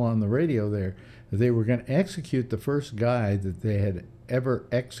was still on the radio there, they were going to execute the first guy that they had ever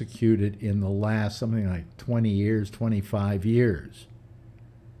executed in the last something like 20 years, 25 years.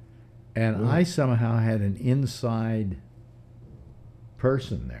 And I somehow had an inside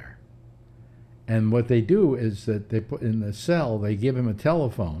person there. And what they do is that they put in the cell, they give him a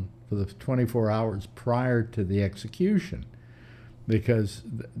telephone for the 24 hours prior to the execution, because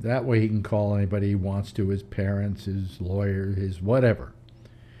that way he can call anybody he wants to, his parents, his lawyer, his whatever.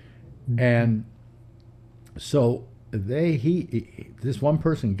 And so this one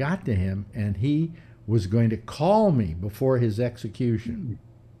person got to him, and he was going to call me before his execution.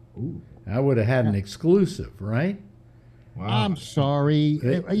 Ooh. I would have had an exclusive, right? Wow. I'm sorry.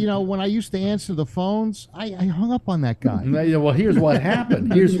 You know, when I used to answer the phones, I hung up on that guy. Well, here's what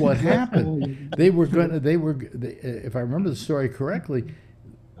happened. Here's what happened. If I remember the story correctly,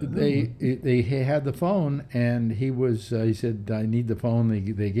 they had the phone, and he said, I need the phone.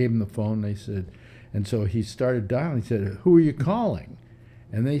 They gave him the phone. They said, and so he started dialing. He said, who are you calling?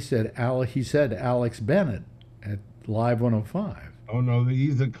 And they said, he said Alex Bennett at Live 105. Oh no,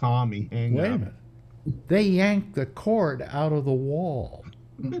 he's a commie. Hang Wait up. a minute. They yanked the cord out of the wall.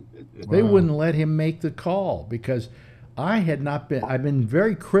 They wouldn't let him make the call because I've been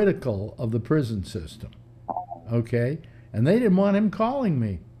very critical of the prison system. Okay? And they didn't want him calling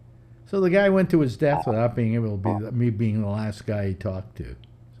me. So the guy went to his death without being able to be me being the last guy he talked to.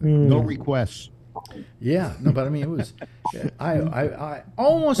 No requests. Yeah, no, but I mean, it was. I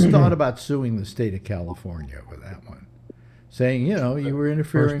almost thought about suing the state of California with that one, saying, you know, you were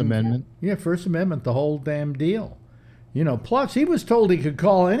interfering. First Amendment. Yeah, First Amendment, the whole damn deal. You know, plus he was told he could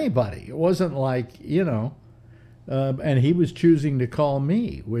call anybody. It wasn't like, you know, and he was choosing to call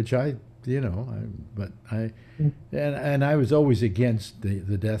me, which I was always against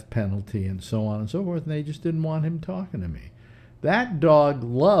the death penalty and so on and so forth, and they just didn't want him talking to me. That dog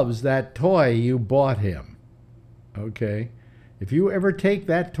loves that toy you bought him. Okay? If you ever take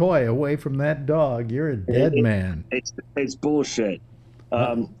that toy away from that dog, you're a dead man. It's bullshit.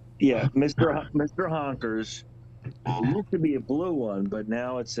 Yeah, Mr. Honkers used to be a blue one, but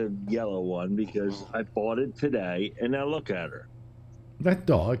now it's a yellow one because I bought it today, and now look at her. That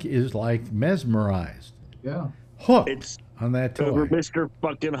dog is like mesmerized. Yeah. Hooked on that toy. Over Mr.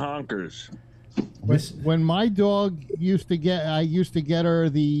 fucking Honkers. When my dog I used to get her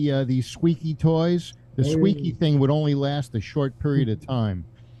the squeaky toys. The squeaky thing would only last a short period of time.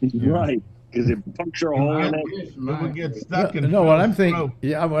 Right, because it punctures a hole in it. It would get stuck in. No, what I'm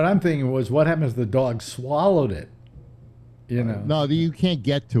thinking was, what happens if the dog swallowed it? You know. No, you can't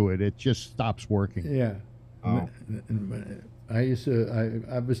get to it. It just stops working. Yeah. Oh.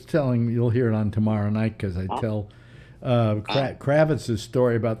 I was telling, you'll hear it on tomorrow night because I tell Kravitz's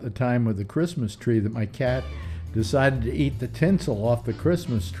story about the time with the Christmas tree that my cat decided to eat the tinsel off the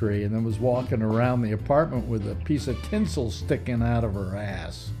Christmas tree and then was walking around the apartment with a piece of tinsel sticking out of her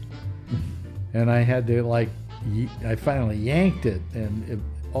ass. And I had to, I finally yanked it, and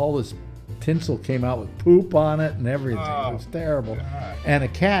all this tinsel came out with poop on it and everything. It was terrible. God. And a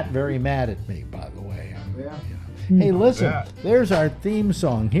cat very mad at me, by the way. Hey, listen, there's our theme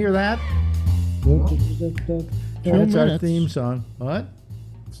song. Hear that? That's our theme song. What?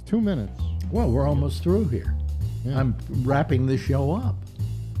 It's 2 minutes. Well, we're almost through here. Yeah. I'm wrapping this show up.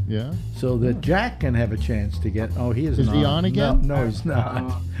 Yeah. So that Jack can have a chance to get. Oh, he isn't. Is he on again? No, he's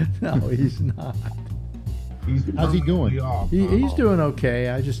not. No, he's not. How's he doing? He's doing okay.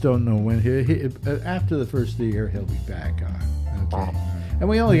 I just don't know when. After the first of the year, he'll be back on. Okay. And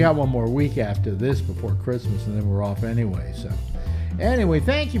we only got one more week after this before Christmas, and then we're off anyway. So, anyway,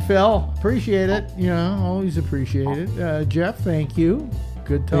 thank you, Phil. Appreciate it. You know, always appreciate it. Jeff, thank you.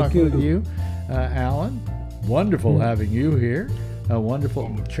 Good talking with you. Alan, wonderful having you here.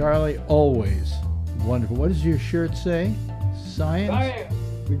 Wonderful. Charlie, always wonderful. What does your shirt say? Science? Science.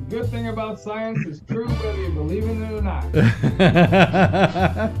 The good thing about science is true whether you believe in it or not.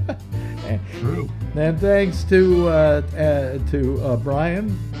 True. And thanks to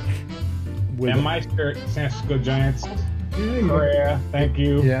Brian. And my shirt, San Francisco Giants. Korea, thank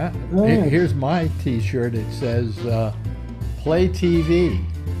you. Yeah. Here's my T-shirt. It says "Play TV."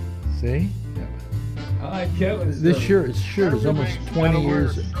 See? I like Kevin's. This shirt is almost 20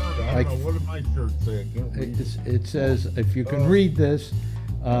 years. I don't know, what did my shirt say? I can't read. It says, if you can read this,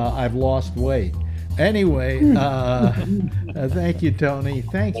 I've lost weight. Anyway, thank you, Tony.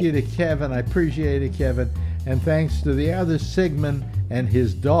 Thank you to Kevin. I appreciate it, Kevin. And thanks to the other Sigmund and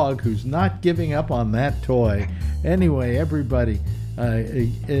his dog, who's not giving up on that toy. Anyway, everybody,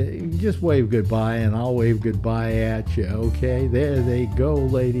 just wave goodbye, and I'll wave goodbye at you, okay? There they go,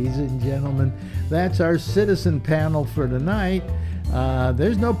 ladies and gentlemen. That's our citizen panel for tonight.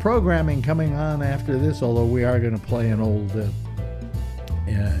 There's no programming coming on after this, although we are going to play an old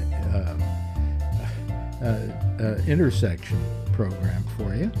intersection program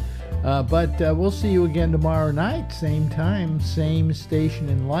for you. But we'll see you again tomorrow night, same time, same station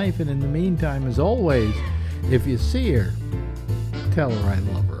in life. And in the meantime, as always, if you see her, tell her I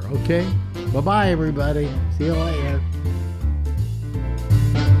love her, okay? Bye-bye, everybody. See you later.